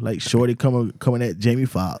 like Shorty coming at Jamie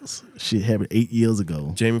Foxx. Shit happened 8 years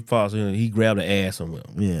ago. Jamie Foxx, he grabbed her ass somewhere.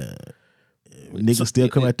 Yeah. Niggas still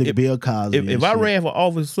come at the Bill Cosby. If I ran for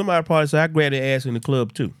office, somebody probably say I grabbed their ass in the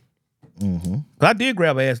club too. Mm-hmm. I did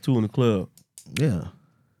grab her ass too in the club. Yeah.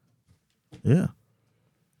 Yeah.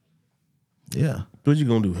 Yeah. What you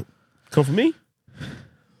gonna do? Come for me?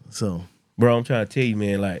 So, bro, I'm trying to tell you,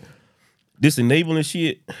 man, like, this enabling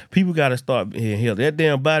shit, people gotta start being held. That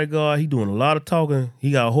damn bodyguard, he doing a lot of talking.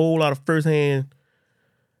 He got a whole lot of firsthand,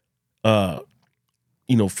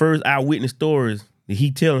 first eyewitness stories that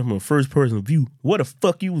he telling from a first person view. What the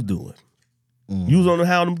fuck you was doing? You was on the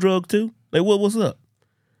how them drugs too? Like, what's up?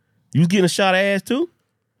 You was getting a shot of ass too?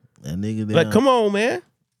 That nigga there. Like, come on, man.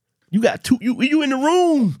 You got two. You in the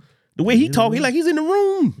room. The way he talk, he like he's in the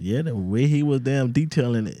room. Yeah, the way he was damn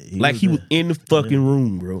detailing it. He was in the fucking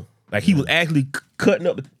room, bro. Like he was actually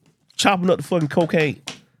chopping up the fucking cocaine.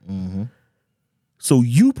 Mm-hmm. So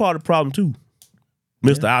you part of the problem too,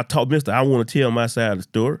 Mister. Yeah. I want to tell my side of the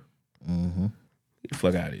story. Mm-hmm. Get the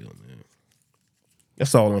fuck out of here, man.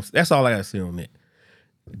 That's all I gotta say on that.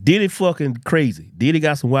 Diddy fucking crazy. Diddy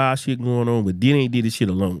got some wild shit going on, but Diddy ain't did this shit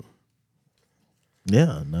alone.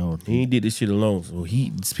 Yeah, no. He ain't did this shit alone. So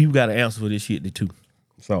people got to answer for this shit too.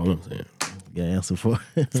 That's all I'm saying. Got to answer for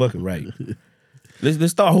it. Fucking right.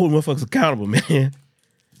 Let's start holding motherfuckers accountable, man.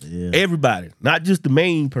 Yeah. Everybody, not just the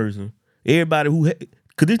main person. Everybody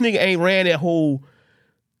cause this nigga ain't ran that whole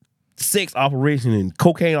sex operation and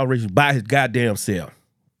cocaine operation by his goddamn self.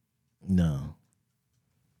 No.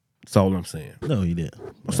 That's all I'm saying. No, he didn't.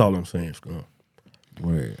 That's all I'm saying, Scum.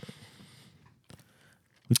 Word.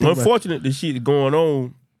 Unfortunate this shit is going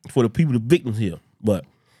on for the people, the victims here. But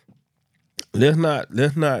let's not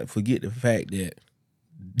forget the fact that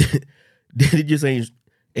Diddy just ain't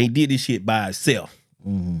did this shit by itself.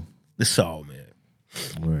 Mm-hmm. That's all, man.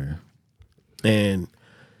 Word. And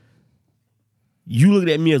you look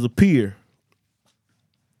at me as a peer.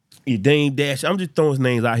 Dame Dash, I'm just throwing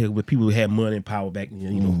names out here with people who had money and power back then.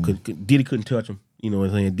 You know, Diddy couldn't touch them. You know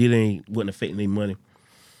what I'm saying? Diddy wasn't affecting their money.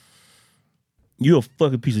 You a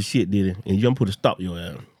fucking piece of shit, Diddy, and you gonna put a stop to your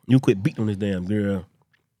ass. You quit beating on this damn girl.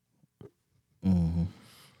 Mm-hmm.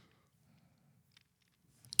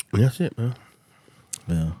 And that's it, man.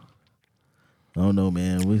 Yeah. I don't know,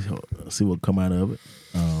 man. We see what come out of it.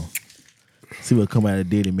 See what come out of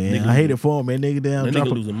Diddy, man. Nigga I hate it for him, man. Nigga down. That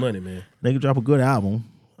nigga losing money, man. Nigga drop a good album.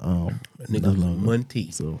 That nigga losing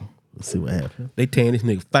money. So let's see what happens. They tearing this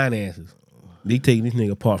nigga finances. They taking this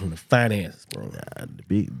nigga apart from the finances, bro. Nah, the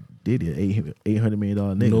big Diddy, $800 million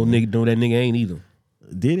nigga. No nigga know that nigga ain't either.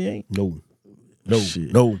 Diddy ain't? No.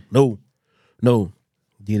 Shit. No.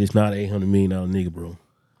 Diddy's not an $800 million nigga, bro.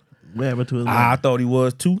 What happened to his I thought he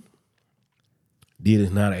was too.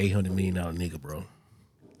 Diddy's not an $800 million nigga, bro.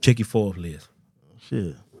 Check your Forbes list.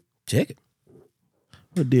 Shit. Check it.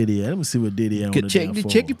 What Diddy at? Let me see what Diddy at on the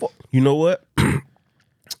Check your Forbes. You know what?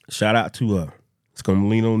 Shout out to it's gonna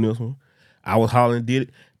lean on this one. I was hollering Diddy.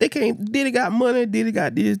 They can't. Diddy got money. Diddy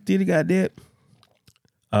got this. Diddy got that.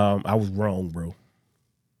 I was wrong, bro.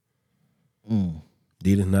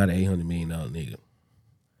 Diddy's not an $800 million nigga.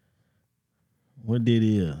 What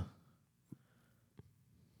Diddy is?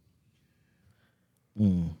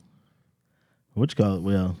 What you call it?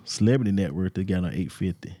 Well, Celebrity Network, they got on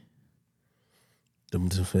 850. Them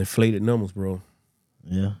just inflated numbers, bro.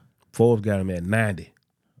 Yeah. Forbes got him at 90.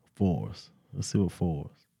 Forbes. Let's see what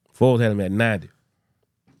Forbes. Forbes had him at 90.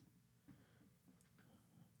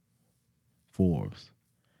 Forbes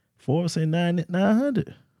say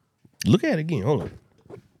 900. Look at it again. Hold on.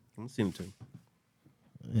 Let me send it to you.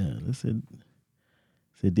 Yeah, they said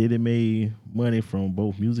Diddy made money from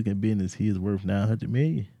both music and business. He is worth $900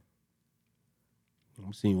 million.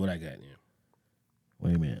 I'm seeing what I got there.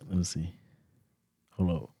 Wait a minute. Let me see. Hold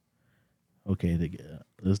on. Okay,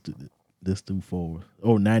 let's do Forbes.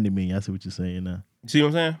 Oh, 90 million. I see what you're saying now. You see what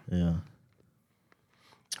I'm saying? Yeah.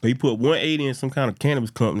 But he put 180 in some kind of cannabis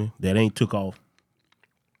company that ain't took off.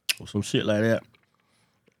 Or some shit like that.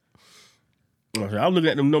 I was looking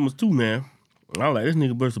at them numbers too, man. I was like, this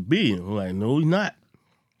nigga burst $1 billion. I'm like, no, he's not.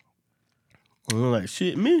 I'm like,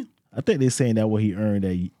 shit, me. I think they're saying that what he earned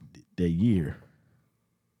that year.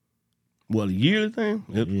 What, a yearly thing?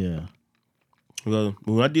 Yep. Yeah. Well,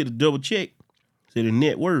 when I did a double check, said the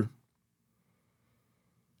net worth.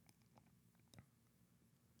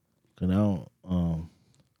 Cause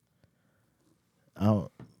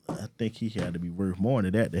I think he had to be worth more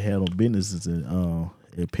than that to have on businesses and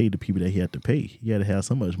pay the people that he had to pay. He had to have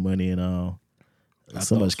so much money and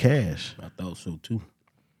so much cash. I thought so too.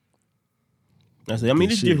 I said, I mean,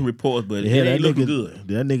 it's different reports, but it ain't looking good.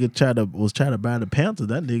 That nigga was trying to buy the Panthers.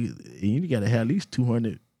 That nigga, you got to have at least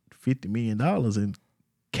 $250 million in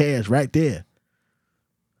cash right there.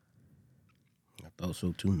 I thought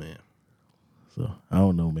so too, man. So I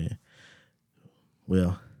don't know, man.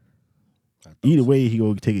 Well, either way, he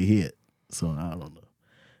gonna take a hit. So I don't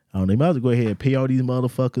know. They might as well go ahead and pay all these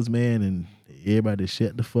motherfuckers, man, and everybody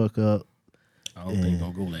shut the fuck up. I don't think it's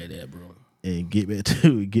gonna go like that, bro. And get back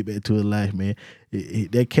to his life, man.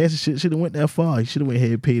 That cash shit should have went that far. He should have went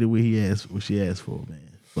ahead and paid her what she asked for, man.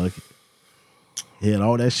 Fuck it. Yeah, and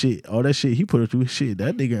all that shit he put her through shit.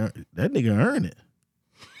 That nigga earned it.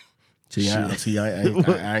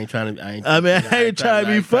 I ain't trying to. I ain't trying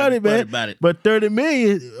to be funny, man. But $30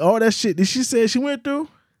 million, all that shit that she said she went through,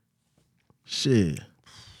 shit.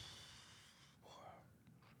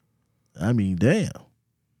 I mean, damn.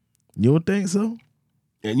 You don't think so?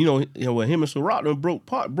 And you know him and Ciroc done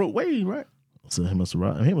broke ways, right? So him and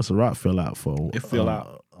Ciroc fell out for it fell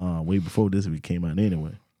out way before this came out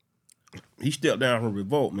anyway. He stepped down from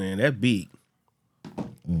Revolt, man. That's big.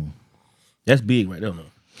 That's big right there, man.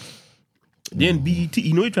 Then BET,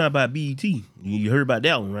 you know he trying to buy BET. You heard about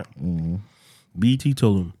that one, right? BET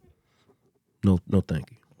told him, no,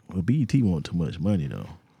 thank you. Well, BET want too much money though.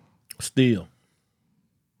 Still,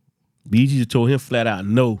 BET just told him flat out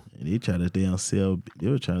no. And they tried to damn sell. They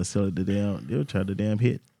were trying to sell it to damn. They were trying to damn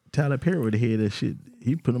hit Tyler Perry with the head of that shit.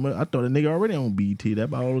 He put him up. I thought the nigga already on BET. That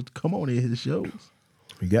about all come on in his shows.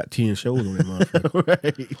 He got 10 shows on that motherfucker.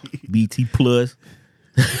 Right. BT Plus.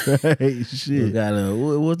 Right, shit. He got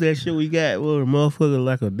what's that shit we got? Well, the motherfucker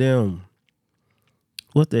like a damn.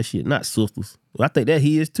 What's that shit? Not Sisters. Well, I think that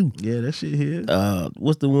he is too. Yeah, that shit here.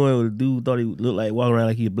 What's the one where the dude thought he looked like walking around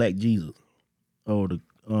like he a black Jesus? Oh, the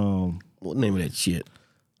what name of that shit?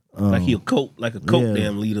 Like he a coke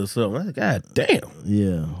damn leader or something. I said, God damn.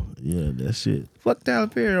 Yeah, that shit. Fuck Tyler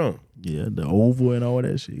Perry on. Yeah, the Oval and all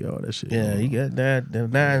that shit. Yeah, he got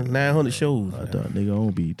 900 shows. I thought nigga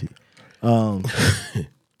on BT.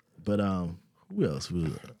 But who else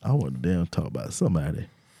was? I want to damn talk about somebody.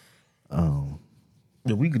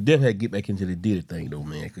 Yeah, we could definitely get back into the Diddy thing though,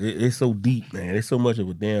 man. 'Cause it's so deep, man. It's so much of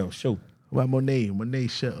a damn show. What about Monet? Monet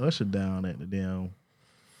shut Usher down at the damn.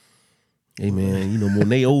 Hey man, you know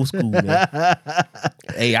Monet old school, man.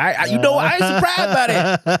 Hey, I you know I ain't surprised by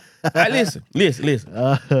that. Hey, listen.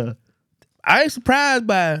 I ain't surprised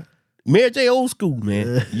by Mary J old school,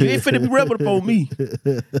 man. You ain't finna be rubbing up on me.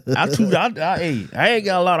 I ain't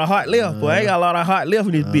got a lot of heart left, boy. I ain't got a lot of heart left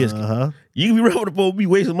in this biscuit. You can be rubbing up on me,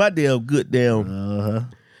 wasting my damn good damn.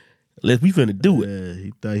 Unless we finna do it. Yeah,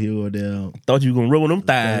 he thought he was down. Thought you was gonna rub on them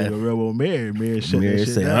thighs. Rub on Mary. Mary shut that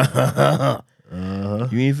shit down.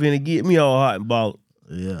 You ain't finna get me all hot and bothered.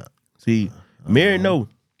 Yeah. See, Mary know.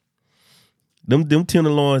 Them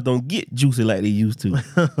tenderloins don't get juicy like they used to.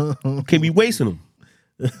 Can't be wasting them.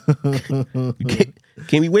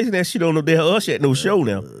 Can't be wasting that shit on no damn Usher at no show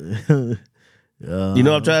now. You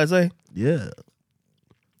know what I'm trying to say? Yeah.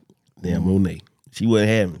 Damn Monet. She wasn't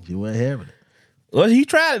having it. She wasn't having it. He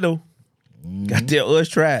tried it though. Goddamn Us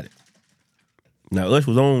tried it. Now Us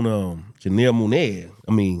was on Janelle Monáe.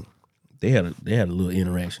 I mean, they had a little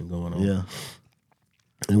interaction going on. Yeah.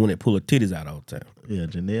 And when they pull her titties out all the time. Yeah,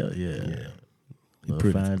 Janelle, yeah. They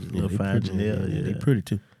pretty. Little fine Janelle, yeah. They pretty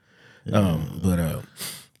too. Yeah.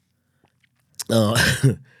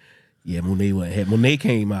 Yeah, Monet wasn't happy. Monet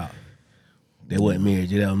came out. That wasn't Mary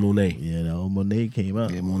J, that was Monet. Yeah, the old Monet came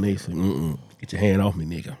out. Yeah, Monet said, get your hand off me,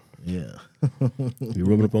 nigga. Yeah. You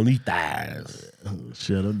rubbing up on these thighs.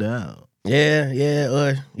 Shut him down. Yeah,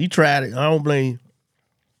 you tried it. I don't blame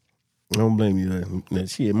you. That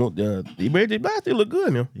shit, Mary J Blige still look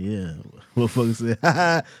good now. Yeah. Motherfucker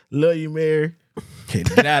said, love you, Mary. Okay,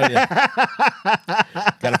 get out of there.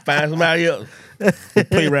 Gotta find somebody else to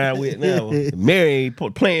play around with now. Mary ain't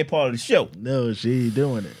playing part of the show. No, she ain't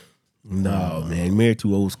doing it. No, man. Mary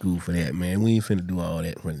too old school for that, man. We ain't finna do all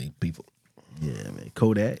that in front of these people. Yeah, man.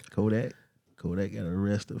 Kodak got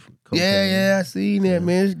arrested for cocaine. Yeah, I seen that,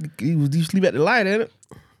 man. He sleep at the light, ain't it?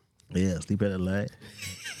 Yeah, sleep at the light.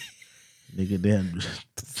 Nigga damn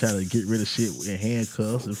trying to get rid of shit with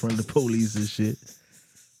handcuffs in front of the police and shit.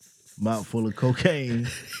 Mouth full of cocaine.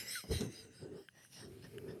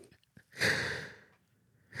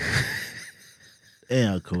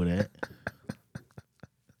 Damn, Kodak.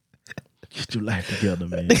 Get your life together,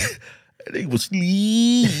 man. That nigga was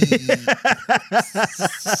sleep.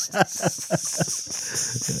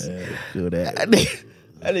 Kodak.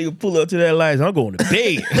 That nigga pull up to that light. I'm going to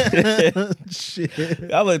bed. Shit.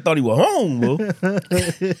 I thought he was home, bro.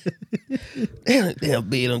 Damn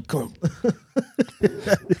bed done come.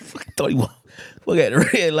 Thought he was. Look at the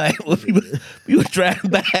red light when people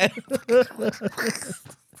driving by.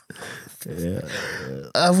 Yeah.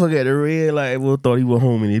 I forgot the red light. Well, thought he was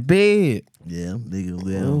home in his bed. Yeah, nigga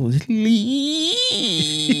was Oh, sleep.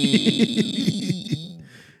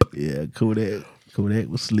 Yeah, Kodak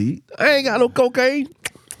was asleep. I ain't got no cocaine.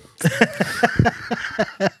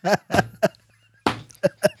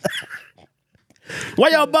 Why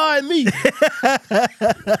y'all buying me?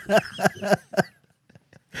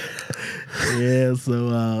 Yeah,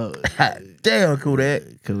 so Damn, Kodak.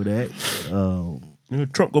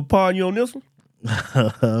 Trump gonna pardon you on this one?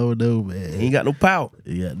 I don't know, man. He ain't got no power.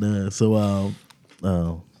 He got none. So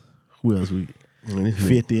who else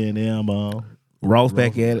 50 and them Ross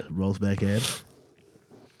back at it. Ross back at it.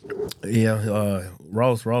 Yeah,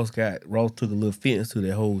 Ross took a little offense to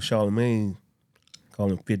that whole Charlemagne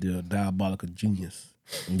calling 50 a diabolical genius.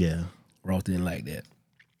 Yeah. Ross didn't like that.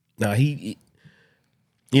 Now he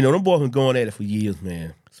them boys been going at it for years,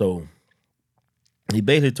 man. So he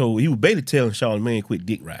was basically telling Charlemagne quit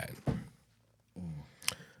dick riding.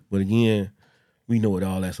 But again, we know what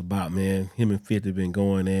all that's about, man. Him and 50 been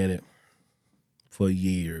going at it for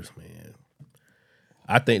years, man.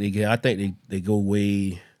 I think they go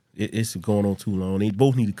way. It's going on too long. They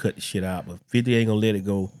both need to cut the shit out, but 50 ain't gonna let it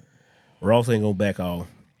go. Ross ain't gonna back off.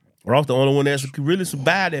 Ross the only one that's really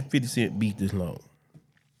survived that 50 Cent beat this long.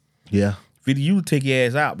 Yeah. 50, you would take your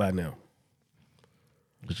ass out by now.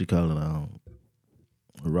 What you call it?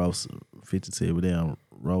 Ross 50 said with them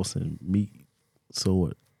Ross and Meek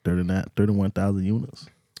sold 31,000 units.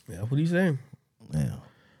 That's what he's saying. Yeah.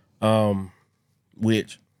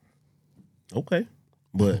 Which, okay,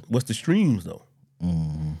 but what's the streams though?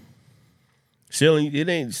 Mm-hmm. Selling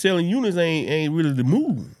units ain't really the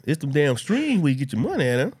move. It's them damn streams where you get your money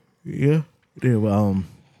at, huh? Yeah. Yeah. Well,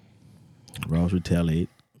 Ross retaliated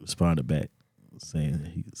responded back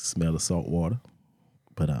saying he smelled of salt water.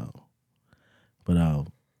 But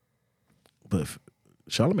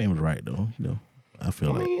Charlamagne was right though. You know, I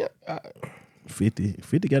feel like 50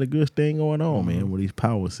 got a good thing going on, man, with these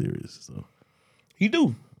Power series. So he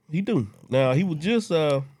do. Now he was just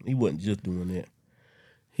he wasn't just doing that.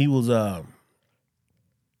 He was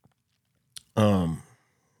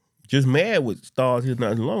just mad with stars here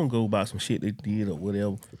not long ago about some shit they did or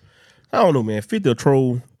whatever. I don't know, man. 50 a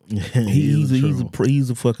troll. He's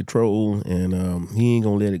a fucking troll, and he ain't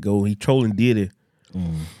gonna let it go. He trolling Diddy.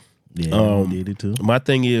 Yeah, he did it too. My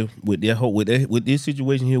thing is with this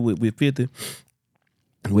situation here with 50,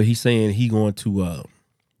 where he's saying he going to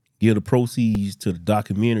give the proceeds to the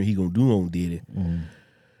documentary he gonna do on Diddy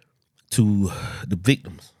to the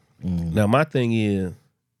victims. Now my thing is,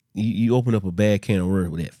 you open up a bad can of worms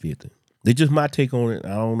with that 50. It's just my take on it.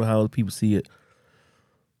 I don't know how other people see it.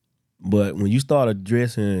 But when you start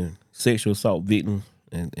addressing sexual assault victims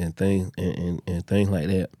and things and things like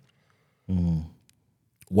that,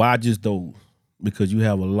 why just those? Because you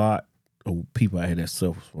have a lot of people out here that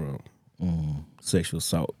suffer from sexual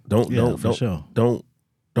assault. Don't do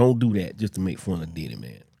that just to make fun of Diddy,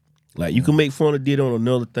 man. Like you can make fun of Diddy on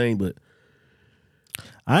another thing, but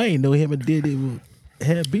I ain't know him and Diddy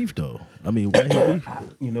had beef though. I mean, why he beef?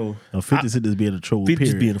 You know, 50 said this being a troll. 50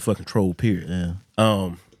 period. just being a fucking troll. Period.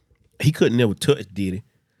 Yeah. He couldn't never touch Diddy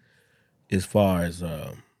as far as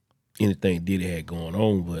anything Diddy had going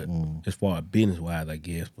on, but as far as business wise, I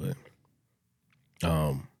guess. But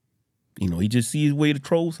you know, he just see his way to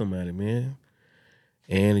troll somebody, man.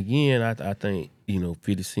 And again, I think, you know,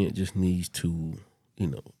 50 Cent just needs to, you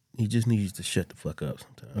know, he just needs to shut the fuck up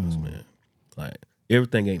sometimes, man. Like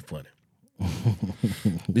everything ain't funny.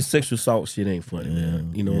 This sexual assault shit ain't funny,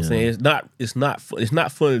 man. You know what I'm saying? It's not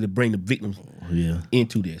funny to bring the victims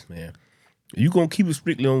into this, man. You gonna keep it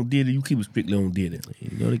strictly on Diddy, you keep it strictly on Diddy.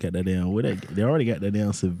 You know they got that damn they already got that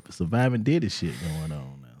damn surviving Diddy shit going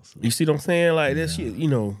on now. So. You see what I'm saying? Like that shit, you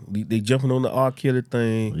know, they jumping on the R. Kelly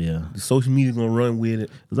thing. Yeah. The social media gonna run with it.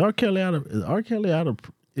 Is R. Kelly out of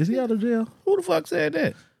is he out of jail? Who the fuck said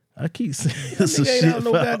that? I keep seeing That some nigga ain't shit out no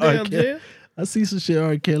about goddamn R. Kelly. jail. I see some shit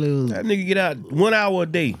R. Kelly was That nigga get out 1 hour a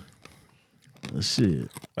day. shit.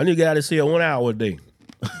 That nigga get out of cell 1 hour a day.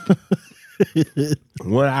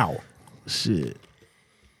 1 hour. Shit.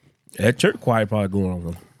 That church choir probably going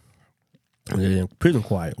on. Yeah, prison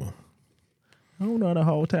choir. I don't know the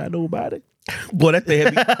whole time nobody. Boy, that thing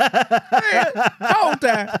had me. Whole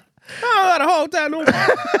time. I don't know the whole time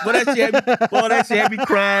nobody. Boy, that shit had me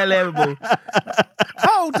crying, laughing, boy.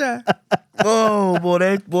 Whole time. Oh,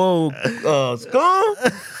 boy, Scum.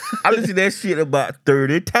 I listened to that shit about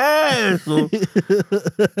 30 times. So. I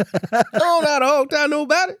don't know the whole time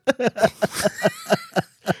nobody.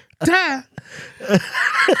 Time.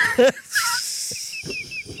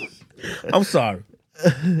 I'm sorry,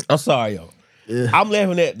 y'all. Yeah. I'm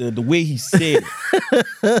laughing at the way he said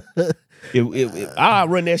it. If I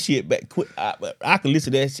run that shit back quick, I can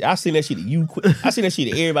listen to that shit. I seen that shit to you quick. I seen that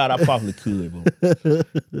shit to everybody I possibly could, bro.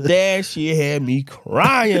 That shit had me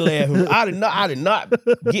crying laughing. I did not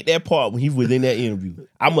get that part when he was in that interview.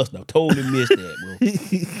 I must have totally missed that, bro.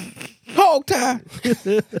 Hog Tie. I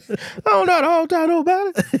don't know the whole time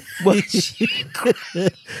nobody. But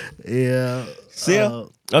yeah.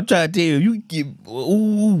 I'm trying to tell you get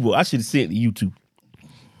I should have sent it to you too.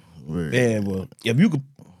 Man, well, if you could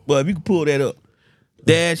pull that up,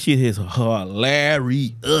 that shit is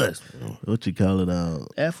hilarious. What you call it?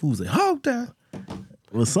 That fool's a Hog Tie.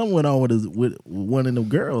 Well, something went on with one of them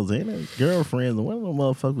girls, ain't it? Girlfriends, and one of them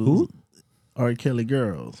motherfuckers. Who? R. Kelly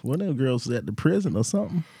girls. One of them girls was at the prison or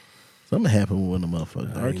something. Something happened with one of them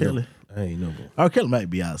motherfuckers. R. Kelly. I ain't know, bro. R. Kelly might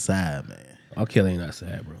be outside, man. R. Kelly ain't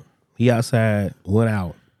outside, bro. He outside 1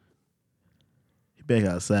 hour. He back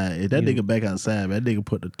outside. If that nigga back outside, man, that nigga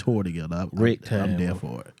put the tour together. I'm there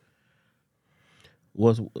for it.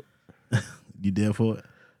 You there for it?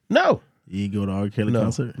 No. You ain't go to R. Kelly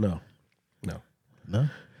concert? No,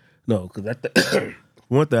 because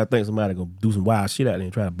one thing I think somebody gonna do some wild shit out there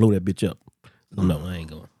and try to blow that bitch up. No, I ain't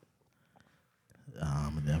going.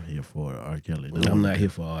 I'm never here for R. Kelly. I'm not here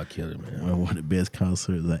for R. Kelly, man. One of the best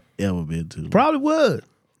concerts I ever been to. Probably would,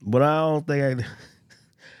 but I don't think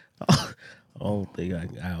I don't think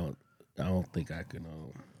I can.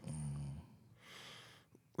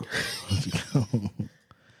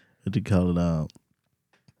 What you call it?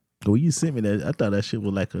 Well, you sent me that. I thought that shit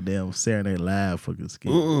was like a damn Saturday Night Live fucking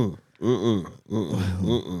skit.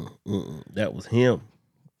 That was him.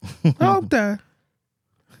 Hog Tie.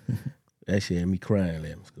 That shit had me crying.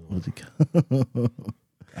 What you call?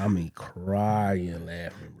 I mean, crying,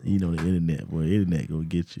 laughing. Bro. You know the internet, boy. The internet gonna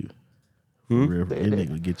get you. For real. The internet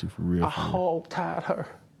gonna get you for real. I hog tied her.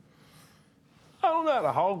 I don't know how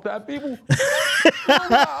to hog tie people. I don't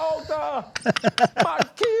know how to hog tie. My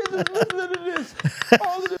kids is listening to this.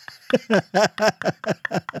 All of this.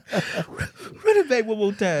 Run it back one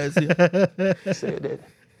more time. Said that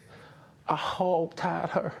I hog tied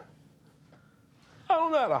her. I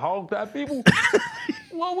don't know how to hog tie people.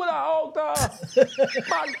 What would I hog tie?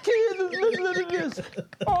 My kids is listening to this.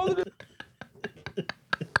 All of this.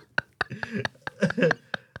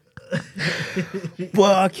 Boy,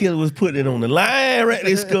 our killer was putting it on the line right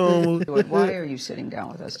this school. Why are you sitting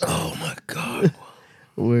down with us today? Oh my God.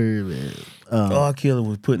 Word, man. Our killer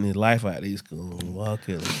was putting his life out this school. Our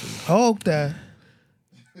killer was hog tie.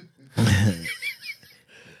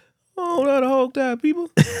 Oh, not a hog tie, people.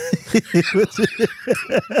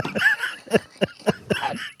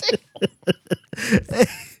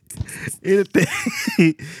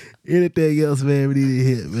 Anything else, man, we need to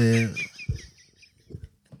hit, man.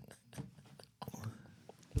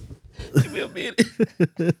 Give me a minute.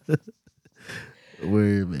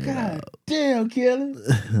 Word, man. God damn, Kelly.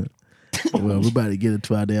 Well, we about to get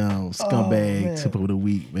into our damn scumbag tip of the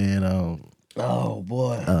week, man. Oh,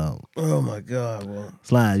 boy. Oh, my God, boy.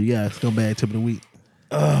 Slime, you got a scumbag tip of the week?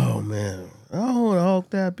 Oh, man. I don't want to hog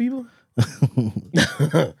tie, people.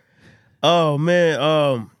 Oh,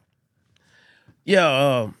 man.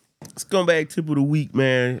 Scumbag tip of the week,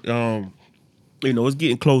 man. You know, it's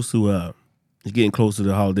getting close to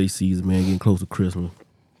the holiday season, man. Getting close to Christmas.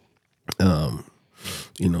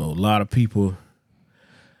 You know, a lot of people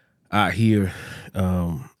out here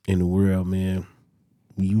in the world, man.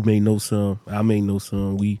 You may know some. I may know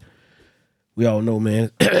some. We all know,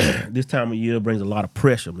 man. This time of year brings a lot of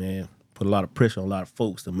pressure, man. Put a lot of pressure on a lot of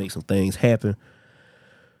folks to make some things happen.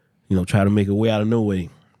 You know, try to make a way out of no way.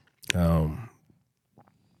 You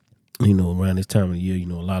know, around this time of the year, you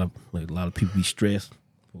know, a lot of people be stressed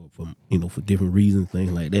for different reasons,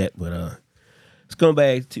 things like that. But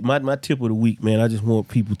scumbag, my tip of the week, man. I just want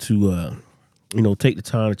people to take the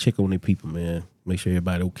time to check on their people, man. Make sure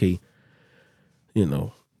everybody okay. You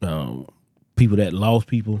know, people that lost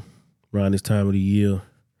people around this time of the year,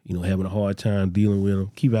 you know, having a hard time dealing with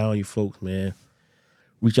them. Keep an eye on your folks, man.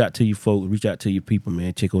 Reach out to your folks. Reach out to your people,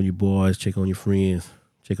 man. Check on your boys. Check on your friends.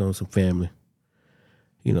 Check on some family.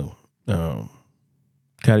 You know,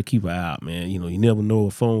 try to keep an eye out, man. You know, you never know what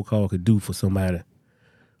a phone call could do for somebody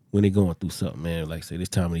when they're going through something, man. Like I say, this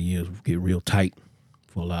time of the year get real tight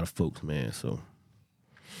for a lot of folks, man. So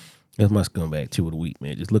that's my scumbag tip of the week,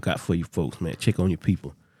 man. Just look out for your folks, man. Check on your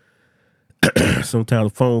people.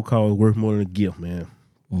 Sometimes a phone call is worth more than a gift, man.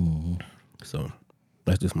 Mm-hmm. So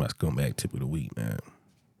that's just my scumbag tip of the week, man.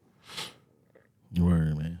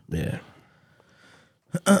 Word, man. Yeah.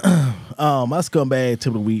 My scumbag tip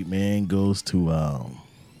of the week, man, goes to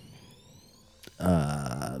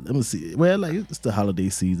let me see. Well, like it's the holiday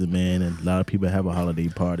season, man, and a lot of people have holiday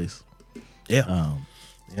parties. Yeah.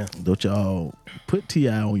 Yeah. Don't y'all put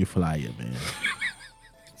T.I. on your flyer, man.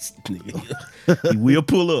 He will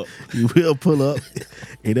pull up. He will pull up.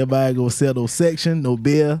 Ain't nobody gonna sell no section, no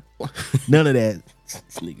beer, none of that.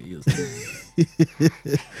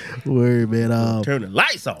 Word, man. Turn the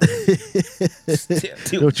lights off.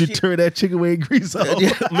 Don't you turn that chicken wing grease off.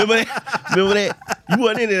 Remember that? You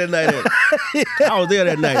wasn't in there that night. I was there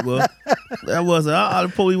that night, bro. That was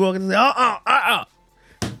the police walking and said,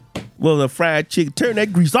 well, a fried chicken, turn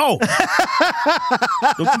that grease off.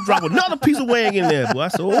 Don't you drop another piece of wing in there, boy. I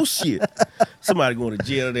said, oh, shit. Somebody going to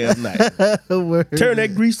jail there tonight. Turn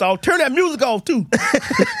that grease off. Turn that music off, too.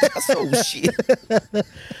 I said, oh, shit.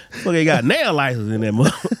 Look, they got nail license in there,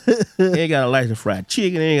 motherfucker. They ain't got a license to fried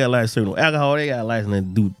chicken. They ain't got a license to serve no alcohol. They got a license to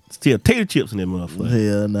do still tater chips in there, motherfucker.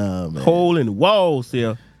 Hell nah, man. Hole in the wall,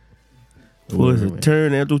 still. Well,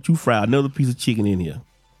 turn that, don't you fry another piece of chicken in here.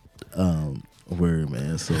 Word,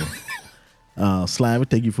 man. So, Slime,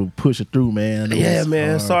 thank you for pushing through, man. Yeah,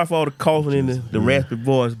 man. Sorry for all the coughing and the raspy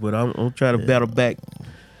voice, but I'm trying to battle back.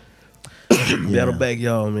 Battle back,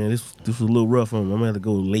 y'all, man. This was a little rough on me. I'm gonna have to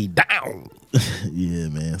go lay down. Yeah,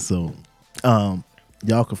 man. So,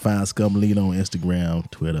 y'all can find Scum Lead on Instagram,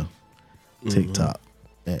 Twitter, TikTok.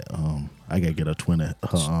 I gotta get her Twitter,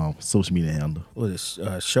 her social media handle. What is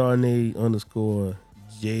Charnay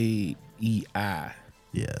 _JEI?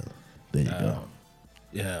 Yeah, there you go.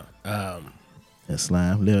 Yeah. And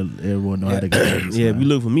Slime, let everyone know how to get. Yeah, if you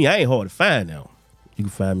look for me, I ain't hard to find now. You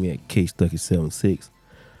can find me at KStucky76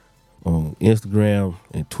 on Instagram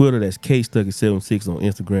and Twitter. That's KStucky76 on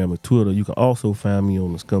Instagram and Twitter. You can also find me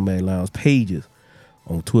on the Scumbag Lounge pages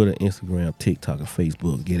on Twitter, Instagram, TikTok, and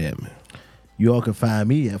Facebook. Get at me. You all can find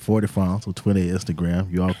me at 40 Farms on Twitter and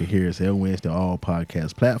Instagram. You all can hear us every Wednesday on all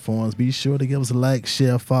podcast platforms. Be sure to give us a like,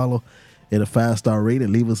 share, follow, and a 5-star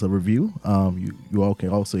rating. Leave us a review. You all can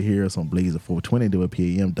also hear us on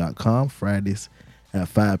Blazer420WPAM.com Fridays at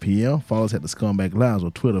 5 p.m. Follow us at the Scumbag Lounge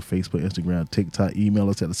on Twitter, Facebook, Instagram, TikTok.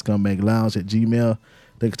 Email us at the scumbaglounge@gmail.com.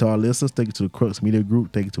 Thank you to our listeners. Thank you to the Crux Media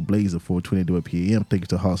Group. Thank you to Blazer 420 WPAM. Thank you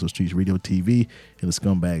to Hustle Streets Radio TV. And the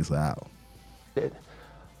Scumbags are out.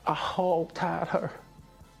 I hog tied her.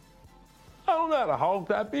 I don't know how to hog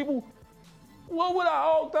tie people. What would I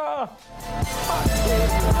hog tie? My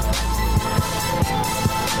kids.